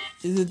lit it,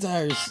 his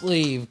entire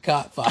sleeve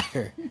caught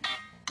fire.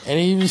 And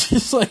he was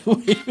just like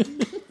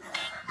waving.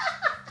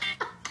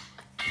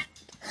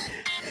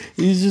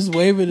 He's just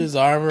waving his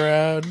arm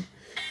around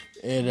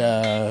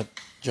and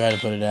trying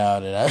to put it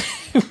out. And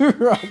we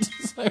were all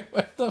just like,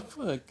 what the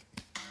fuck?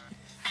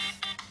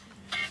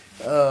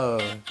 Oh.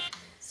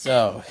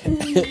 So,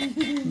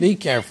 be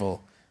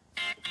careful.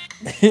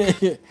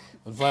 With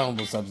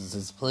flammable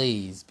substances,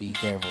 please be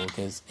careful,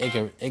 because it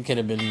could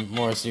have been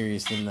more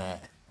serious than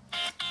that.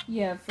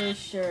 Yeah, for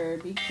sure.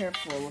 Be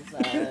careful of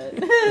that.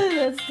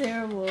 That's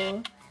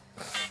terrible.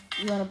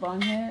 You want a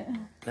bong hit?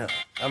 No,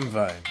 I'm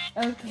fine.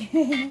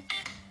 Okay.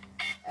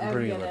 I'm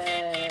pretty gonna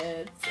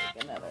left.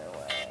 take another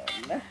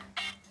one.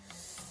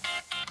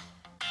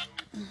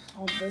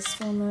 Hold this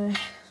one.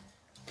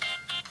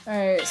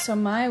 Alright, so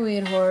my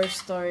weed horror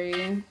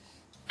story.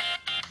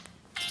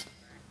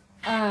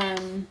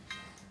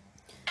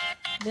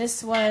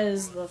 This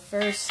was the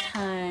first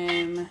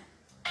time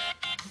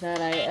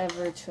that I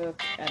ever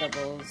took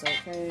edibles,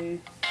 okay?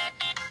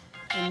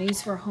 And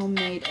these were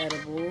homemade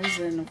edibles,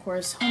 and of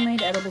course,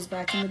 homemade edibles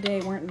back in the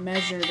day weren't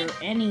measured or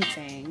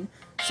anything,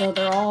 so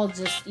they're all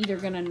just either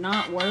gonna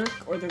not work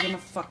or they're gonna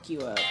fuck you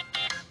up.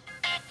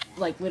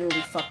 Like,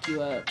 literally fuck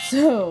you up.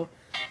 So,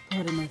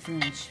 pardon my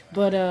French.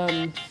 But,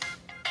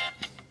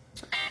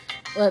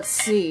 let's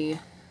see.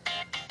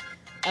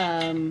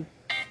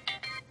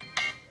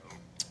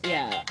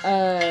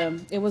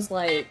 It was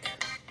like,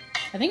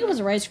 I think it was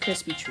a Rice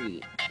Krispie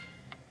treat.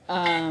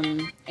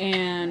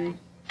 And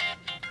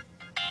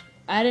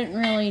I didn't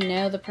really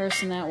know the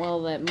person that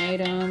well that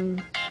made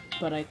them,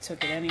 but I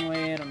took it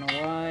anyway, I don't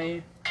know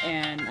why.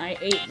 And I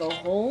ate the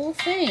whole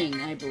thing,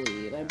 I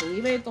believe. I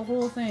ate the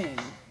whole thing.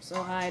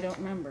 So high, I don't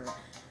remember.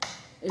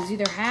 It was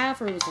either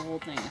half or it was the whole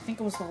thing. I think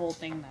it was the whole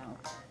thing, though.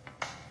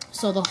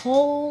 So the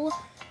whole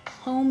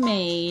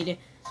homemade,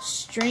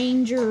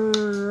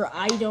 stranger,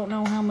 I don't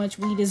know how much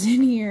weed is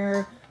in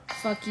here,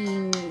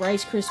 fucking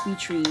Rice Krispie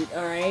treat,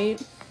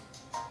 alright?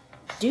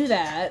 Do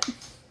that.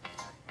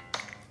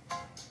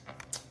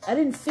 I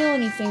didn't feel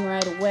anything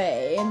right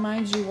away, and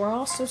mind you, we're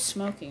also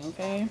smoking,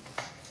 okay?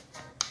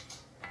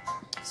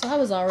 So I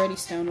was already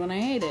stoned when I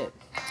ate it.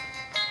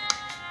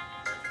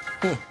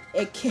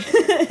 It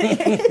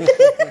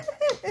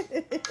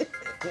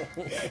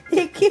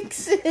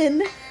kicks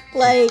in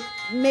like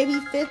maybe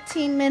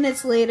 15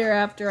 minutes later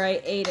after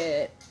I ate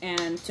it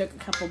and took a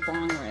couple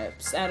bong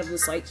rips out of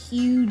this like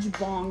huge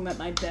bong that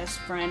my best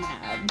friend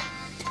had.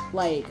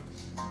 Like,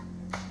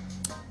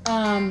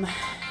 I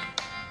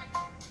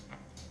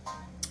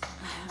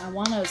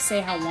want to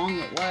say how long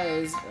it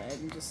was, but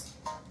I'm just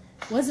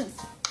was it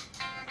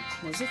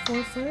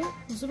 4 foot?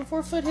 Was it a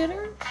 4 foot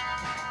hitter?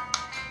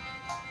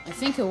 I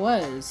think it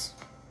was.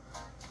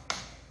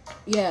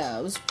 Yeah,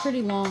 it was a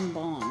pretty long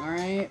bong,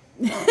 alright?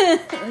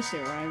 That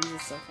shit rhymes,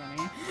 it's so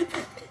funny.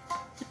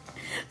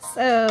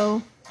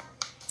 So,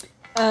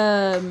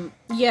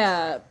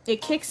 yeah,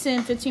 it kicks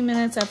in 15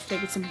 minutes after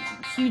taking some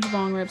huge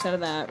bong rips out of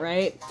that,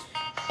 right?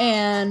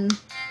 And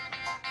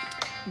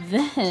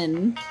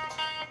then,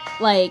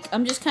 like,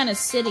 I'm just kind of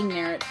sitting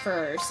there at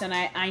first, and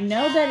I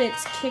know that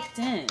it's kicked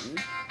in,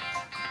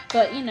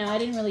 but, you know, I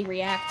didn't really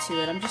react to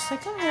it. I'm just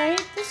like,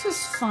 alright, this is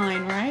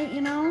fine, right,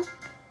 you know?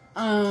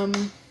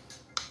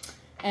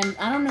 And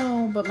I don't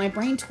know, but my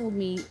brain told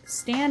me,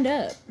 stand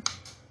up.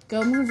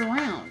 Go move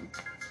around.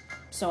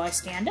 So I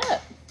stand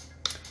up.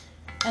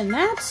 And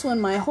that's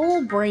when my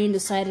whole brain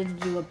decided to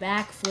do a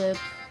backflip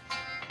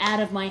out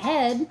of my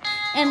head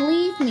and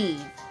leave me.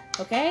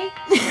 Okay?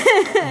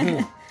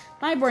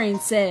 My brain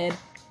said,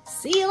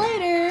 see you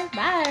later.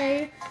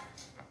 Bye.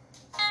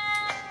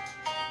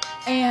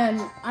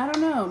 And I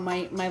don't know,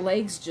 my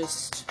legs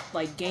just,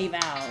 like, gave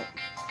out.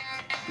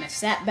 And I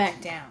sat back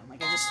down.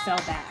 Like, I just fell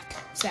back.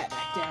 Sat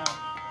back down.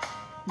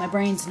 My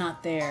brain's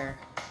not there.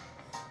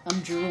 I'm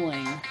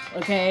drooling.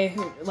 Okay,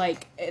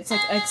 like it's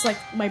like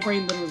my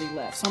brain literally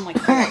left. So I'm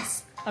like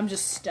this. I'm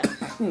just stuck.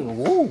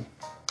 Whoa.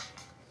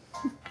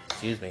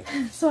 Excuse me.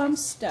 So I'm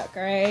stuck,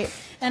 right?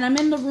 And I'm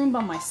in the room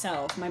by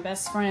myself. My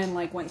best friend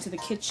like went to the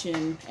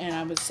kitchen, and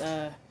I was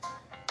I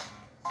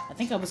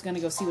think I was gonna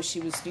go see what she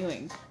was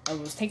doing. It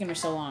was taking her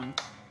so long.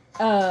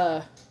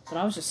 But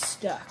I was just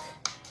stuck.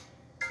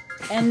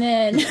 And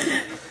then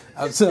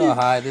I'm so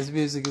high. This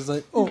music is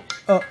like, oh,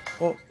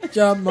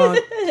 jump on.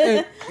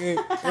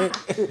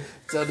 It's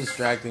so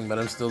distracting, but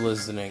I'm still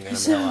listening, and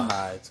I'm hella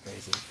high. It's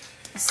crazy.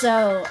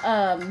 So,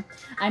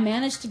 I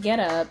managed to get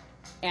up,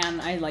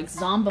 and I, like,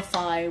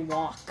 zombify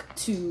walk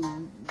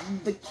to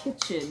the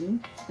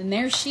kitchen, and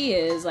there she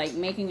is, like,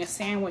 making a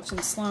sandwich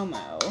in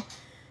slow-mo,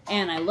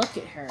 and I look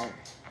at her,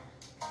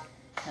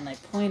 and I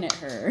point at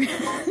her,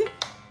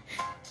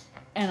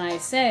 and I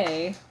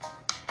say,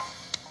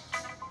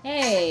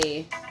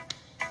 hey,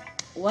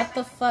 what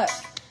the fuck?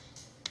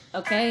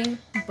 Okay,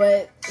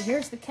 but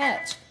here's the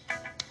catch.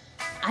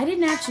 I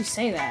didn't actually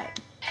say that.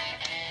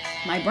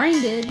 My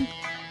brain did.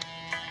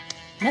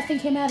 Nothing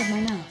came out of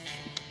my mouth.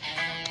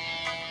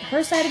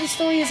 Her side of the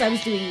story is I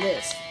was doing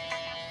this.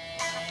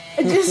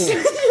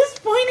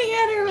 Just pointing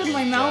at her with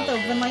my mouth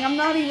open, like I'm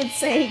not even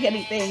saying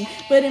anything.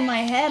 But in my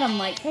head, I'm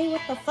like, hey,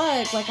 what the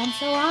fuck? Like, I'm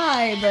so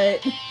high,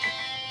 but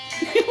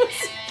it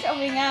wasn't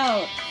coming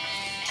out.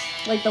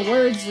 Like, the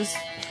words just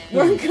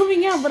weren't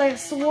coming out, but I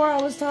swore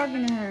I was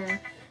talking to her.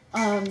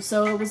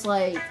 So it was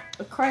like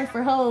a cry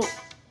for help,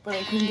 but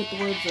I couldn't get the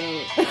words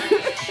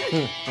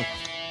out.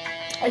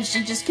 And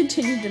she just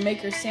continued to make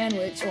her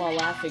sandwich while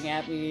laughing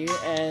at me,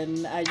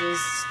 and I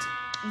just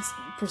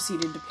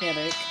proceeded to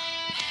panic.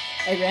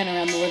 I ran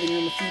around the living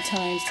room a few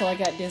times till I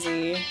got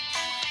dizzy,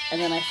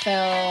 and then I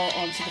fell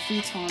onto the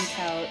futon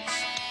couch,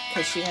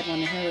 because she had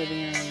one in her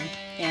living room,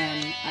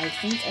 and I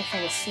think I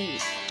fell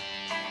asleep.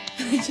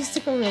 I just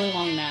took a really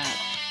long nap.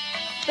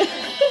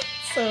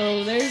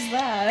 So there's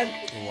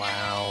that.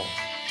 Wow.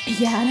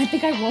 Yeah, and I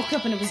think I woke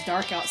up and it was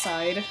dark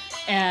outside.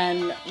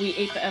 And we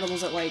ate the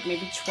edibles at like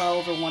maybe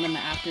 12 or 1 in the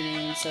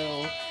afternoon.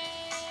 So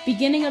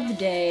beginning of the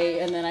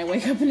day, and then I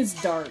wake up and it's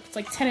dark. It's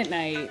like 10 at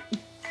night.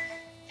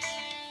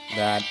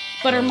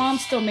 But her mom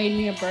still made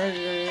me a burger,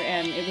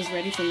 and it was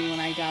ready for me when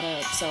I got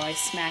up. So I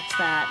smacked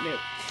that.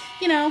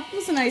 And it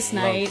was a nice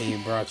night. Lucky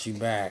brought you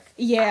back.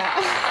 Yeah.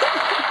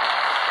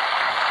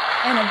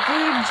 And a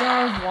big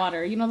jar of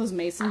water. You know those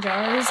mason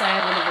jars? I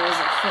had one of those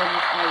that filled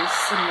with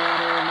ice and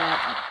water, and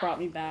that brought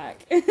me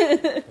back.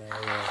 Yeah.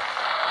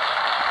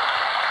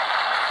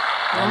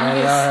 I know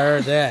y'all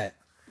heard that.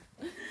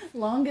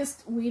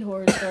 Longest weed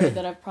horror story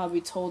that I've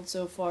probably told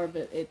so far,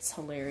 but it's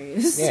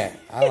hilarious. Yeah,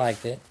 I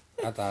liked it.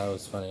 I thought it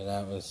was funny.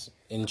 That was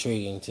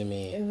intriguing to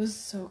me. It was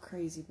so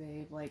crazy,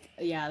 babe. Like,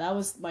 yeah, that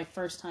was my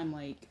first time,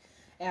 like,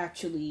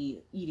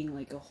 actually eating,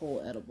 like, a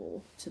whole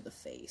edible to the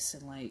face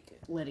and, like,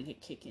 letting it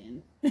kick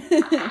in.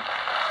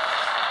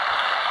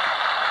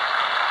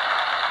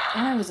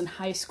 And I was in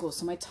high school,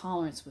 so my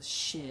tolerance was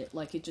shit.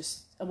 Like, it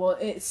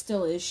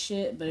still is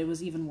shit, but it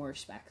was even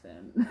worse back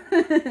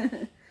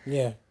then.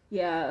 Yeah.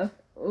 Yeah.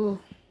 Ooh.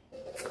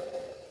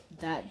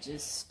 That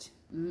just...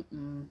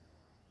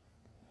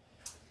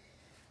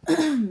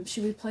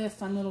 Should we play a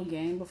fun little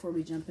game before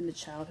we jump into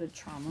childhood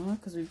trauma?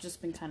 Because we've just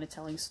been kind of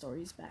telling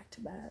stories back to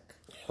back.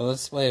 Well,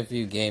 let's play a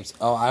few games.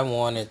 Oh, I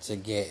wanted to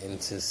get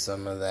into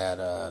some of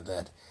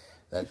that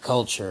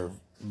culture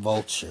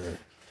vulture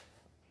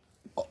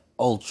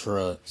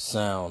ultra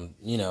sound,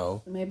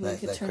 Maybe we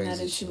could turn that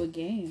into shit. a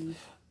game.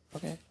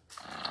 Okay.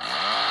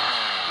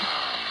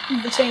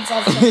 The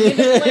chainsaw's coming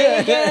into play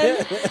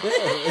again.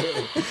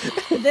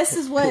 This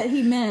is what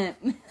he meant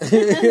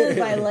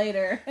by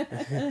later.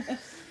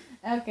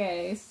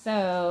 Okay,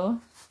 so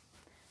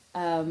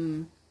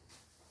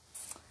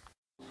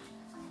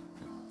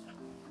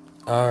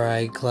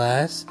Alright,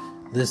 class.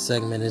 This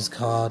segment is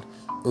called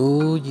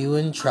Ooh, You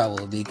in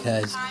Trouble,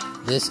 because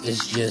this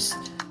is just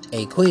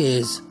a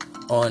quiz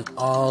on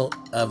all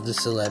of the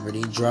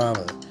celebrity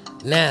drama.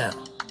 Now,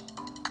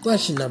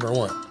 question number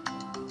 1.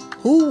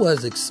 Who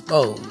was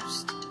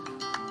exposed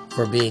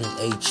for being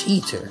a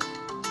cheater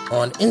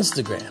on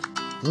Instagram?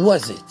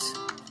 Was it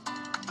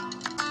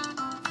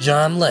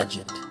John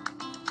Legend?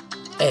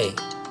 A.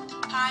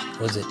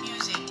 Was it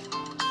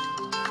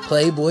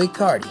Playboy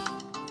Cardi?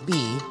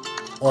 B.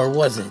 Or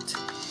was it shit.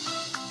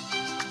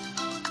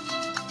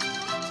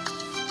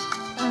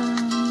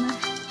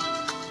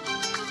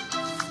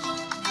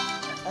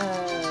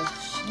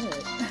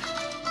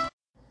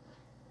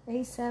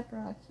 ASAP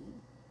Rocky.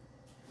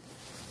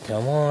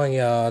 Come on,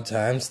 y'all.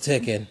 Time's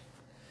ticking.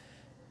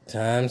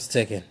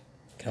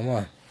 Come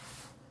on.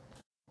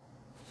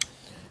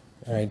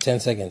 Alright, 10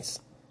 seconds.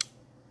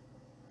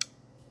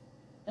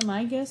 Am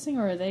I guessing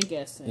or are they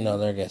guessing? No,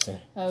 they're guessing.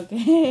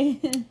 Okay.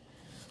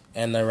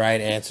 And the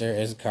right answer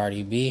is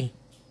Cardi B.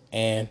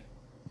 And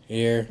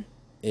here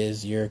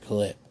is your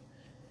clip.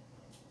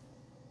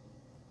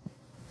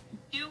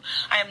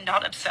 I am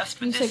not obsessed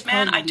with You this said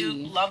man. Cardi I do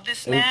love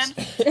this Oops. man.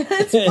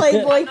 It's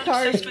Playboy I'm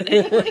not obsessed with Cardi.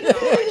 anybody though.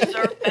 I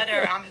deserve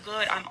better. I'm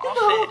good. I'm off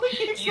No, it.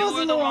 you're You exposing were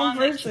the the wrong one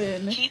that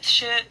person. keeps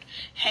shit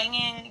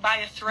hanging by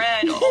a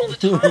thread all the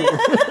time. The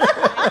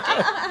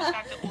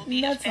fact that we'll be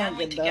a That's not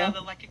family good, though.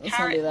 together like a Let's not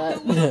carrot. do that.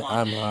 Who wouldn't want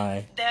I'm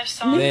high. their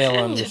son They'll to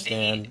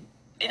understand.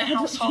 be in a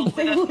household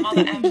with a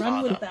mother and Run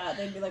father? with that.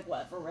 They'd be like,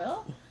 what, for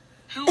real?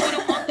 Who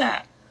wouldn't want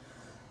that?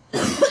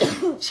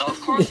 So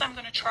of course I'm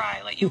gonna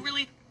try. Like, you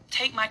really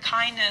take my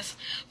kindness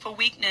for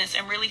weakness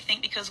and really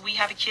think because we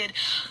have a kid,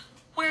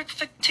 we're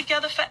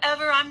together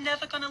forever. I'm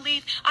never gonna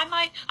leave. I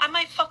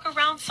might fuck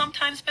around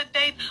sometimes, but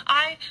babe,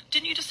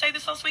 didn't you just say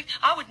this last week?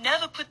 I would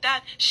never put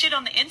that shit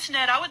on the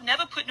internet. I would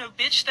never put no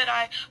bitch that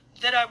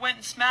I went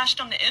and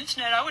smashed on the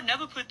internet. I would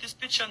never put this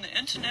bitch on the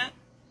internet.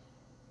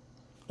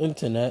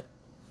 Internet.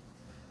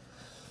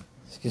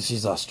 It's because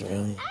she's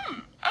Australian.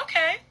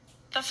 Okay.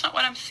 That's not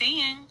what I'm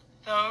seeing,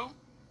 though.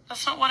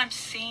 That's not what I'm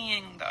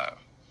seeing, though.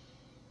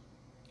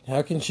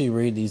 How can she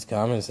read these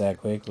comments that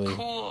quickly?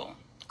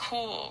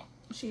 Cool.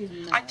 She's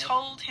mad. I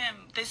told him,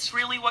 this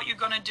really what you're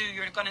gonna do.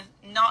 You're gonna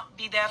not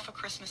be there for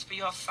Christmas for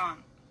your son.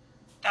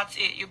 That's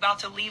it. You're about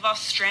to leave us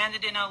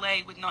stranded in LA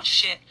with not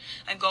shit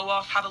and go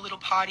off, have a little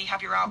party,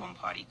 have your album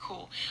party.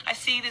 Cool. I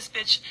see this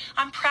bitch.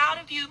 I'm proud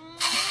of you.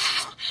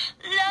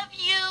 Love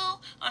you.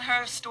 On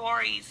her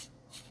stories.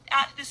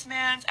 At this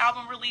man's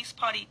album release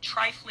party,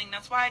 trifling.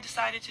 That's why I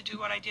decided to do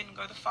what I did and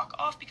go the fuck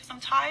off, because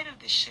I'm tired of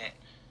this shit.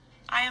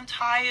 I am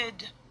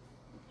tired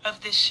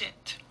of this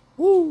shit.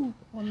 Woo!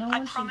 Well, no I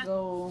one should promise-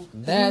 go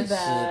That through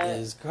that. shit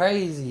is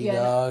crazy,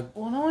 dog.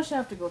 Well, no one should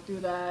have to go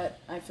through that.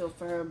 I feel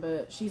for her,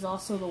 but she's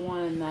also the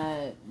one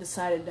that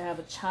decided to have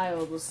a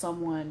child with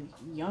someone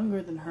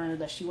younger than her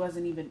that she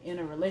wasn't even in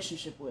a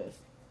relationship with.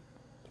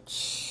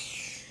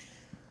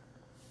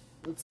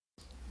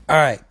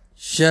 Alright,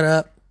 shut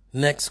up.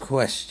 Next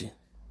question.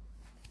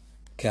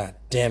 God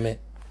damn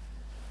it.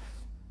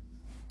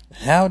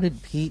 How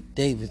did Pete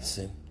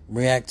Davidson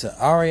react to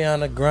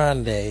Ariana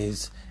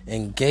Grande's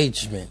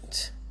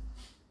engagement?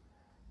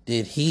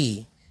 Did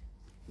he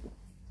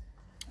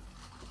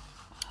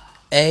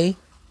A,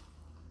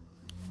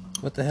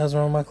 what the hell's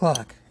wrong with my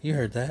clock? You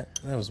heard that.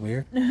 That was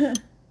weird.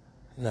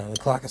 No, the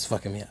clock is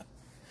fucking me up.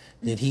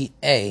 Did he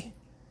A,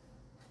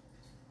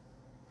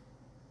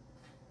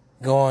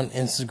 go on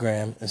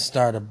Instagram and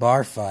start a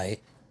bar fight?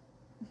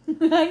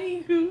 How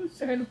do you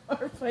start a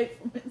bar fight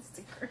from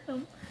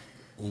Instagram?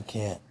 You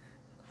can't.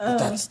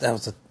 That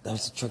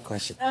was a trick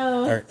question.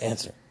 Oh. Or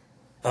answer.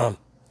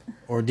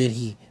 Or did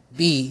he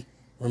B,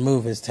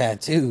 remove his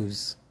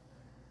tattoos?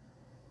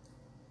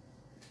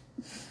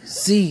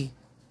 C,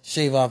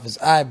 shave off his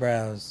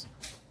eyebrows?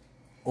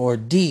 Or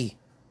D,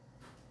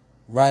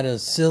 write a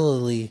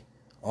syllable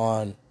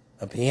on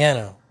a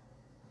piano?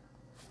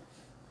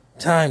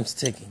 Time's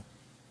ticking.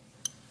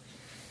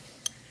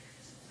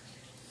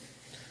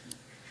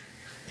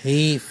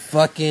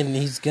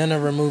 He's gonna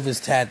remove his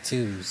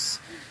tattoos.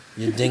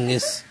 You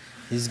dingus.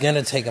 He's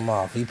gonna take them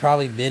off. He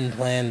probably been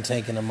planning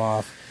taking them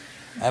off.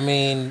 I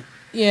mean,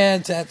 yeah,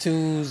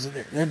 tattoos.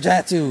 They're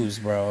tattoos,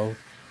 bro.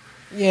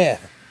 Yeah.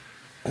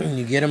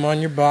 You get them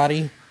on your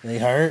body. They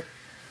hurt.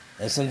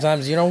 And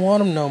sometimes you don't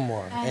want them no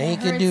more. And he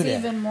can do that.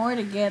 Even more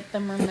to get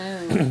them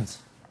removed.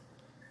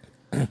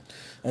 I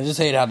just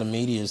hate how the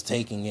media is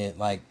taking it.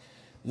 Like,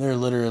 they're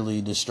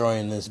literally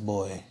destroying this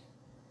boy.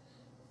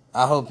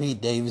 I hope Pete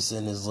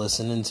Davidson is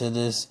listening to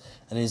this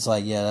and he's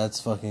like, yeah,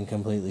 that's fucking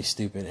completely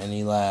stupid. And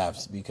he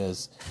laughs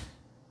because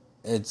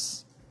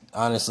it's,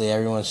 honestly,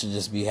 everyone should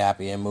just be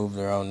happy and move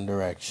their own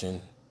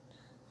direction.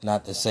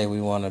 Not to say we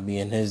want to be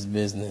in his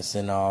business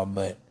and all,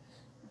 but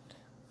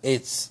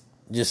it's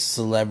just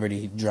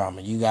celebrity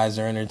drama. You guys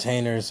are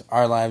entertainers.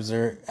 Our lives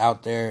are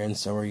out there and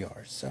so are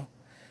yours. So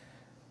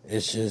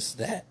it's just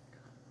that.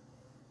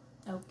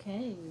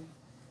 Okay.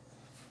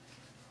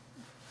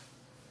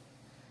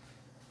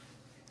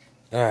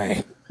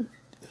 Alright.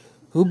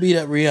 Who beat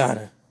up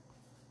Rihanna?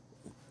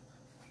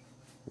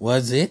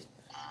 Was it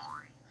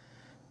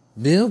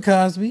Bill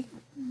Cosby,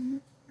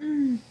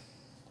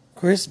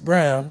 Chris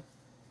Brown,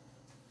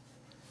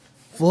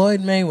 Floyd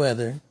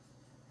Mayweather,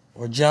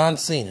 or John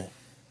Cena?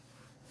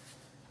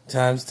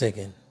 Time's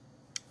ticking.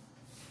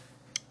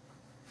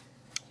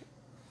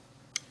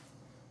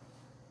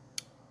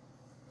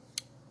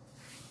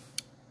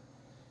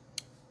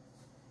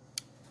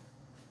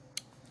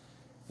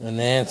 And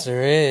the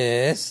answer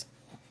is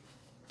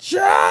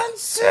John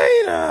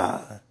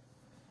Cena.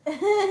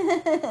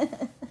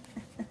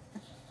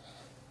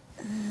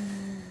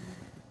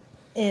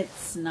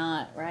 It's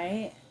not,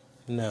 right?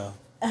 No.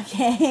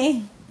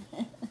 Okay.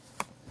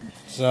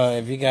 So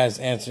if you guys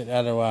answered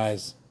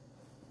otherwise,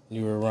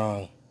 you were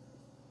wrong.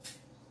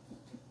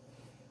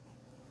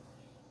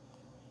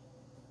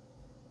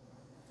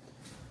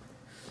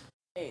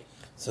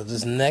 So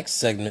this next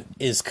segment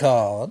is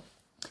called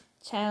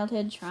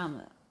Childhood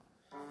trauma.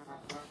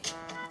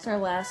 It's our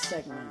last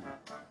segment.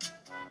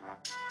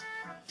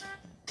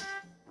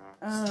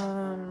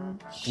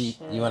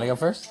 You want to go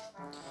first?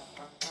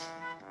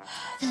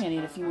 I think I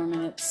need a few more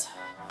minutes.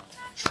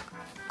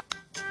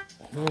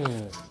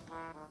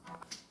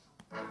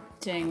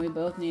 Dang, we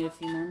both need a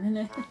few more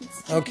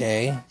minutes.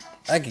 Okay.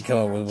 I could come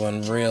up with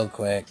one real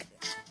quick.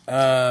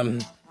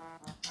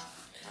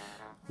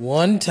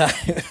 One time,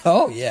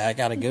 oh yeah, I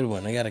got a good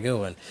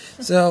one.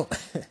 So,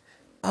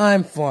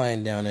 I'm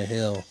flying down a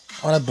hill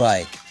on a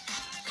bike.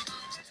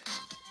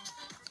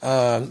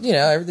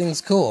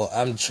 Everything's cool.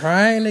 I'm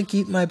trying to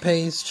keep my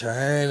pace,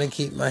 trying to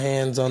keep my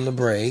hands on the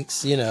brakes,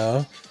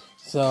 so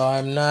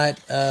I'm not,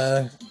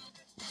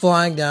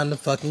 flying down the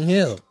fucking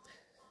hill.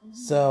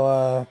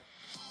 So,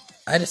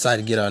 I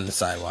decided to get on the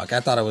sidewalk. I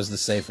thought it was the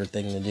safer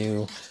thing to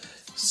do.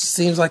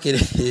 Seems like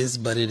it is,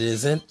 but it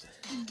isn't.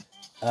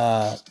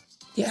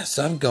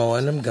 So I'm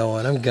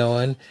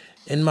going.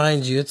 And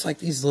mind you, it's like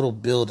these little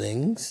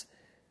buildings,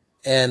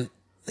 and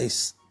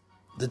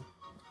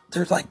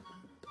they're like,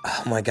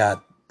 oh my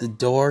god, the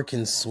door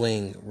can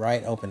swing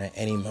right open at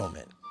any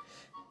moment.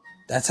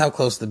 That's how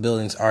close the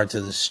buildings are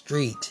to the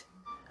street.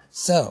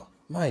 So,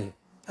 mind you,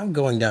 I'm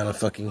going down a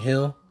fucking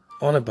hill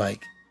on a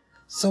bike.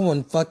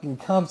 Someone fucking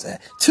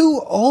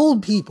two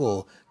old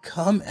people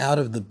come out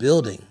of the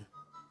building,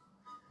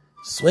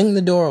 swing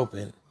the door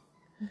open.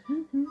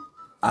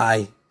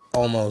 I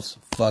almost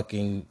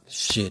fucking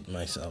shit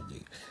myself,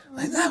 dude.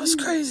 Like, that was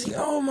crazy.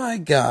 Oh my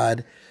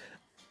god.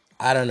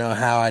 I don't know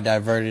how I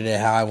diverted it,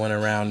 how I went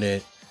around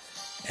it.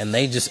 And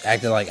they just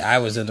acted like I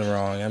was in the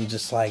wrong. I'm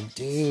just like,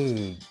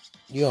 dude,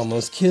 you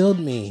almost killed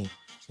me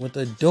with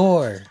a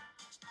door.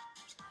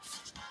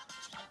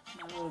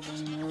 That would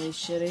have been really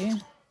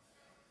shitty.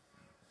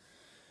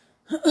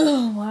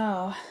 Oh,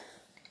 wow.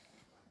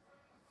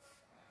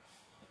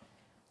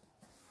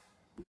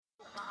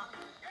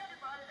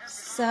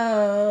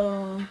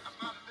 So,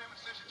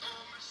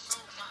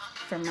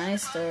 for my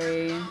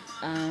story,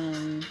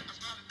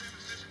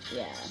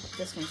 yeah,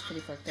 this one's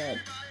pretty fucked up.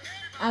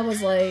 I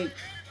was like,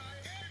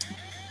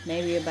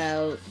 maybe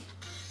about,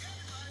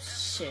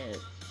 6,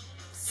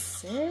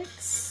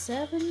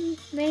 7,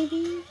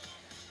 maybe?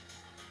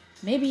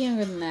 Maybe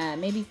younger than that,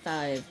 maybe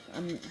 5. I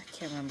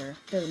can't remember.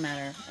 Doesn't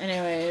matter.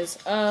 Anyways,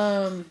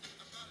 I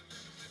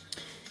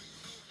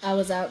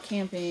was out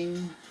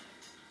camping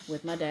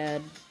with my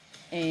dad,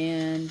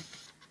 and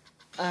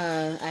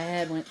I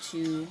had went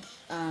to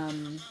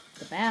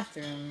the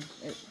bathroom.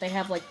 They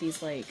have like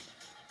these like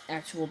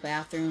actual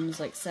bathrooms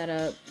like set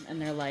up,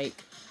 and they're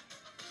like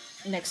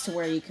next to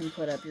where you can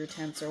put up your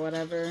tents or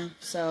whatever.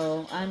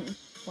 So I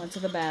went to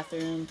the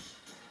bathroom,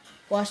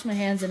 washed my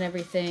hands and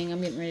everything.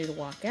 I'm getting ready to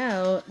walk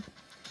out,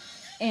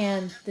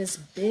 and this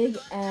big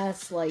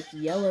ass like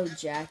yellow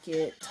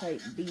jacket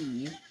type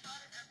bee.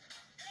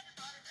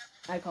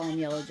 I call them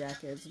yellow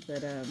jackets,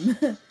 but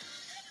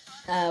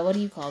what do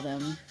you call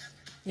them?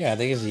 Yeah, I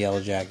think it's a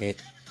yellow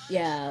jacket.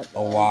 Yeah,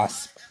 A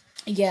wasp.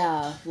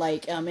 Yeah,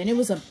 like and it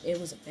was a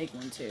big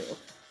one too.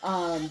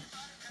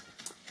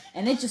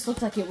 And it just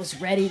looked like it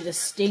was ready to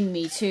sting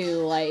me too.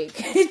 Like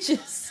it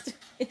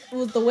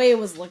was the way it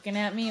was looking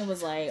at me. It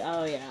was like,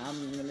 oh yeah,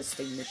 I'm gonna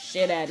sting the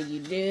shit out of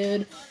you,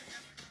 dude.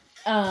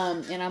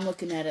 And I'm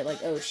looking at it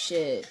like, oh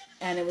shit.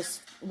 And it was,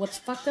 what's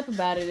fucked up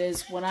about it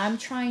is when I'm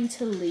trying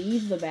to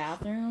leave the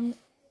bathroom,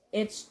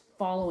 it's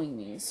following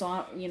me.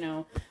 So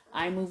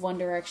I move one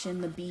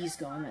direction, the bees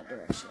go in that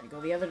direction. I go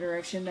the other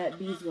direction, that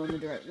bees go in the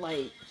direction.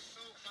 Like,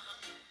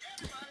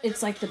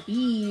 it's like the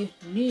bee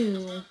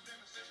knew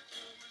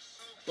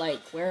like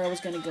where I was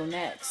gonna go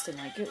next, and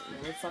like it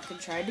really fucking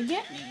tried to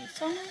get me.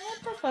 So I'm like,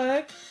 what the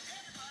fuck?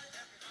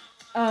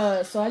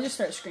 So I just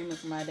start screaming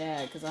for my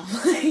dad because I'm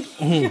like,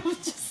 I'm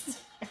just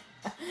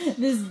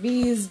this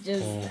bee is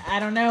just I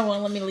don't know,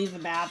 won't let me leave the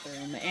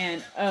bathroom,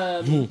 and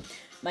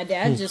my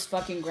dad just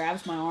fucking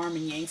grabs my arm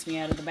and yanks me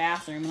out of the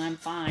bathroom, and I'm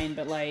fine.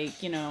 But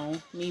like,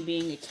 me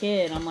being a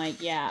kid, I'm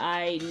like, yeah,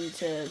 I need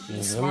to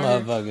be Some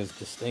smarter. motherfuckers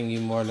can sting you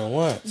more than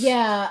once.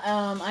 Yeah,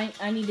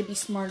 I need to be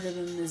smarter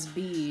than this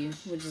bee,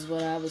 which is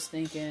what I was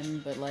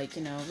thinking. But like,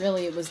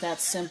 really, it was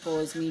that simple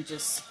as me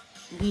just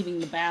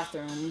leaving the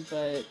bathroom.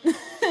 But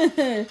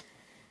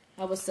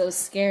I was so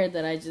scared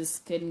that I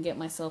just couldn't get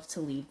myself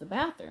to leave the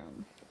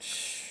bathroom.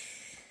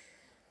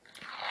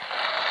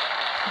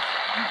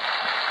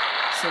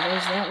 So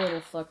there's that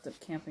little fucked up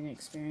camping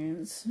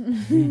experience.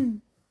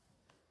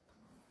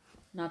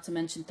 Not to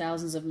mention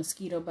thousands of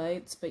mosquito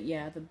bites, but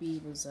yeah, the bee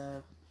was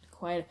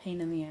quite a pain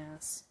in the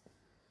ass.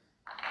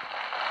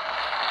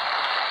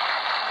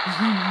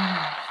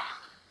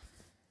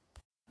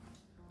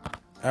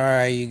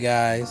 Alright, you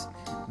guys.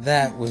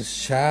 That was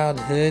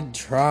childhood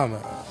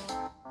trauma.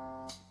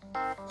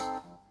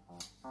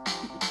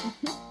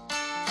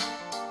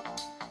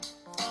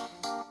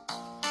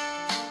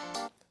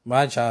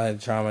 My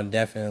childhood trauma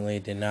definitely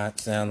did not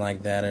sound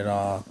like that at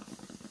all.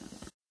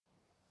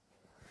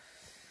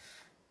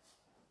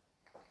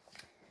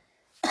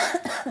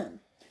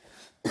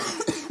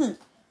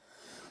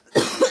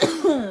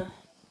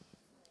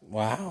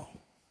 Wow.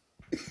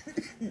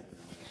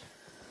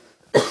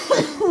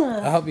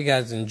 I hope you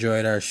guys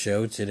enjoyed our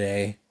show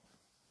today.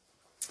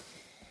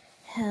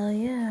 Hell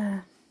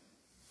yeah.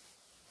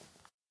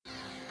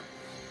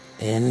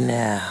 And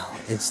now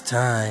it's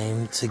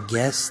time to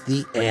guess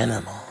the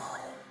animal.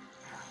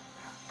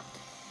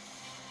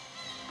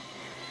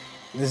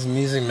 This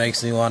music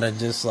makes me want to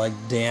just like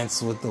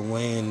dance with the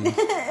wind.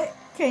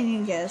 Can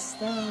you guess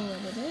though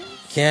what it is?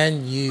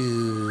 Can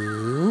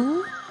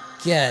you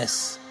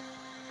guess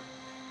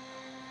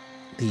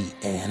the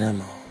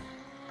animal?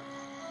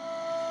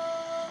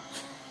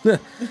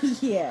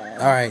 Yeah.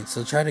 Alright,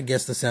 so try to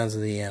guess the sounds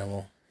of the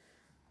animal.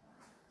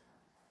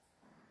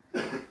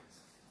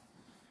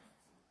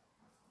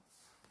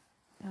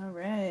 All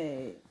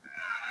right.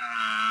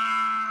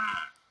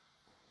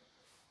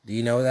 Do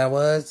you know what that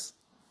was?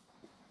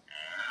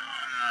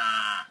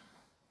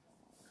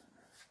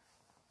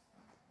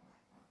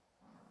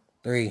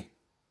 Three,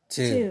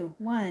 two, 2,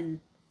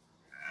 1.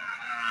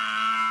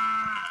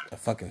 a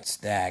fucking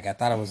stag. I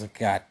thought it was a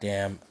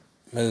goddamn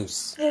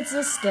moose. It's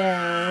a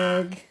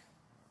stag.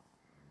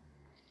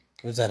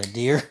 Was that a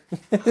deer?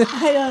 I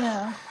don't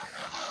know.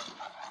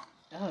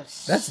 Oh,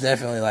 That's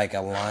definitely like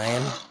a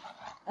lion.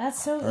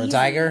 That's so Or a easy.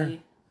 tiger?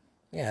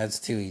 Yeah, that's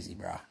too easy,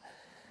 bro.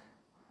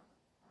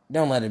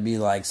 Don't let it be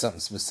like something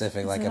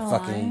specific, Is like it a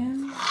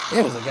fucking. lion?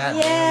 It was a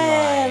goddamn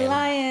Yeah,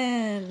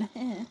 lion.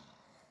 lion.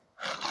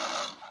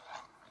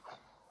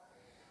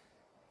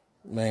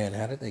 Man,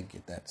 how did they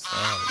get that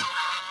sound?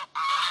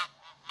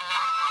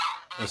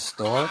 A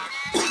stork?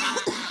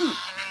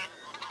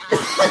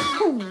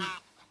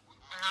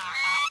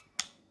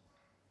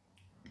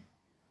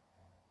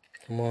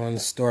 Come on,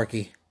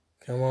 Storky.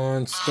 Come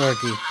on,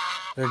 Storky.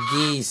 They're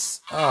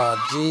geese. Oh,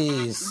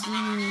 jeez.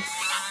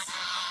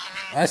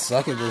 I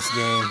suck at this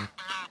game.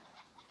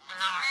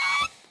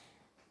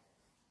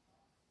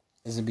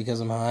 Is it because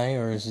I'm high,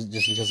 or is it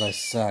just because I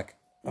suck?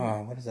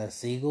 Oh, what is that,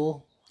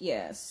 seagull?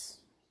 Yes.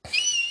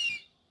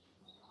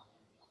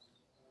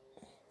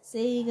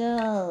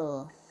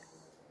 Seagull.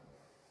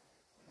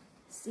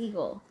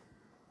 Seagull.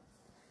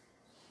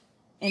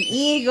 An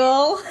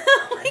eagle.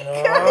 Oh my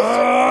gosh.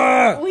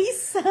 Ah! We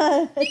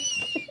suck.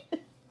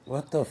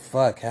 What the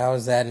fuck? How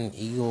is that an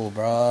eagle,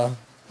 bro?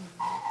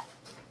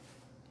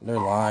 They're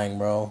lying,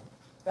 bro.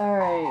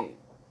 Alright.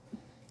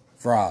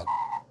 Frog.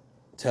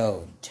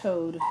 Toad.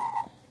 Toad.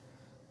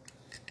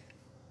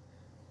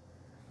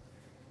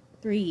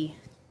 3,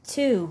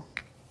 2,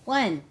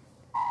 1.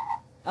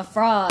 A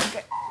frog.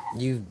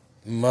 You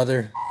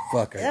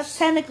motherfuckers. That's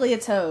technically a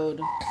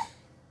toad.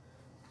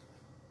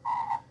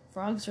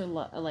 Frogs are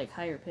like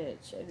higher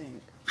pitch, I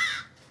think.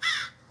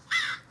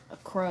 A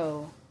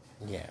crow.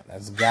 Yeah,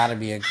 that's gotta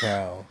be a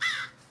crow.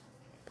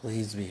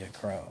 Please be a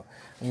crow.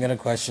 I'm gonna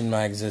question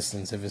my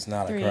existence if it's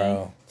not 3, a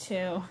crow.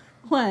 2,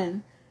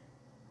 1.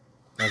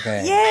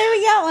 Okay. Yay,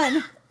 we got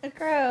one! A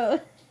crow.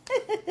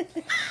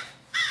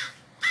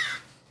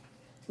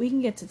 We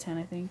can get to 10,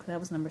 I think. That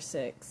was number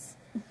 6.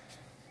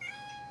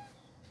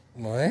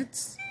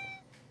 What?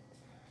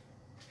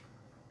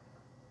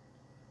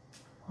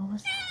 What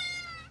was that?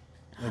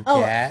 A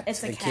Oh, cat?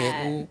 it's a cat.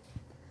 Kitten?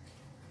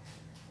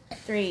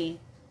 3,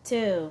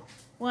 2,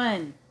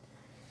 1.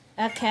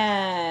 A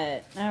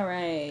cat.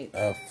 Alright.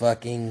 A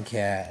fucking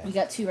cat. We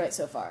got 2 right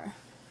so far.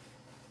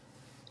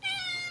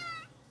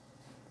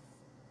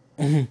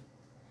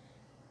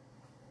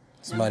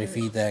 Somebody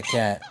feed that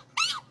cat.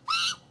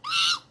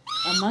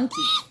 A monkey.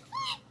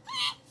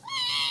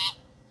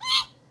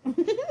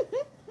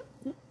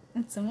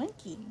 It's a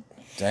monkey.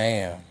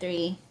 Damn.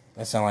 3,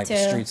 That sounds like the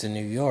 2, streets of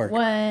New York.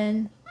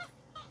 1.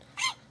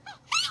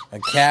 A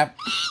cat.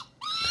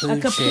 A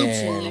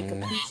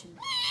capuchin.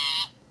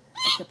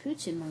 A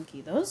capuchin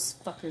monkey. Those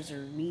fuckers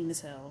are mean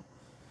as hell.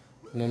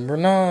 Number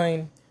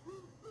 9.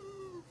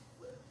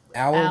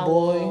 Owl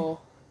boy.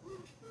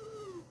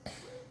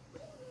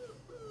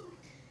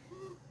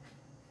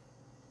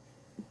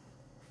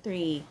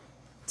 3,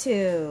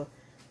 2,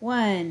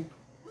 1.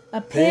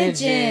 A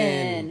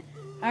pigeon.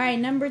 Alright,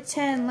 number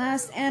 10,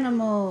 last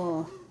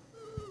animal.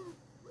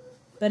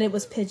 But it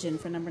was pigeon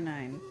for number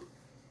 9.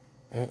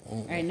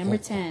 Alright, number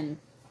 10.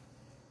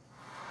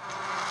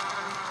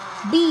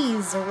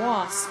 Bees or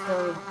wasps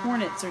or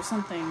hornets or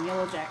something.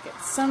 Yellow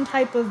jackets. Some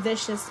type of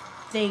vicious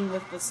thing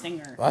with the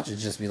stinger. Watch it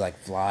just be like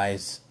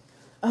flies.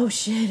 Oh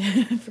shit,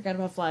 I forgot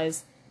about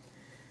flies.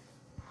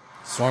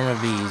 Swarm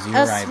of bees. You're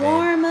A right,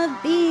 swarm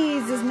of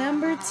bees is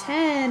number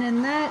 10,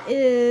 and that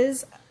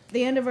is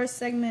the end of our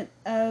segment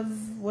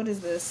of, what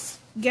is this?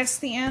 Guess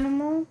the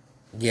animal?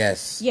 babe.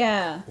 Yes.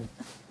 Yeah.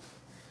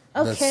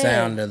 Okay. The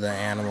sound of the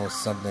animal,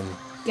 something.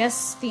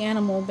 Guess the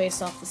animal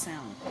based off the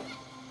sound.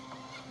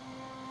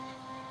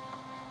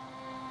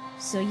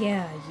 So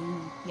yeah,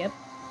 yep,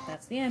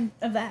 that's the end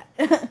of that.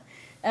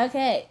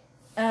 Okay.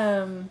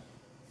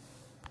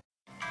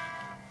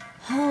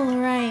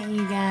 Alright,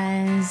 you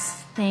guys.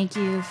 Thank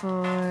you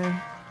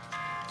for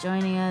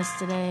joining us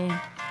today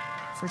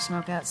for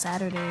Smokeout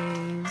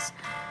Saturdaze.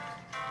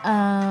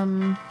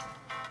 I'm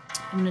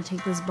gonna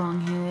take this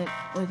bong hit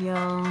with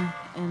y'all,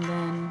 and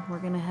then we're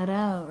gonna head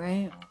out,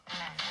 right?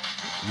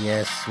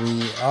 Yes,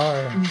 we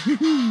are.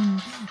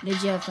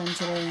 Did you have fun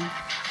today?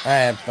 I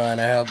had fun.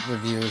 I hope the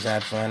viewers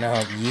had fun. I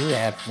hope you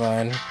had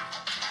fun.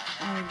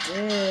 I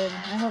did.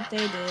 I hope they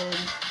did.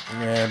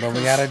 Yeah, but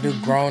we gotta do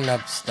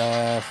grown-up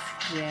stuff.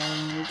 Yeah,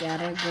 we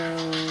gotta go.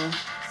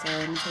 So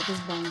I'm gonna take this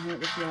bong hit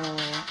with y'all.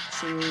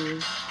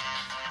 Cheers.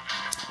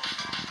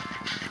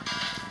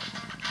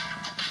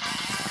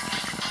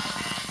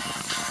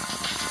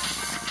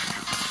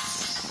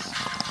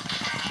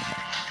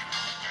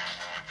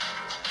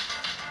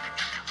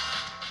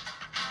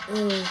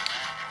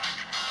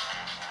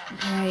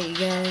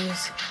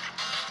 guys.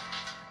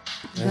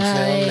 Until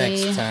Bye.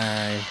 next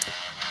time.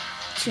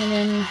 Tune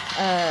in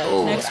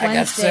next I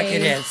got stuck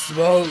in Wednesday. that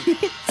smoke.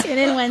 Tune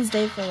in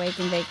Wednesday for Wake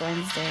and Bake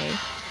Wednesday.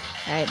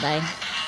 All right, bye.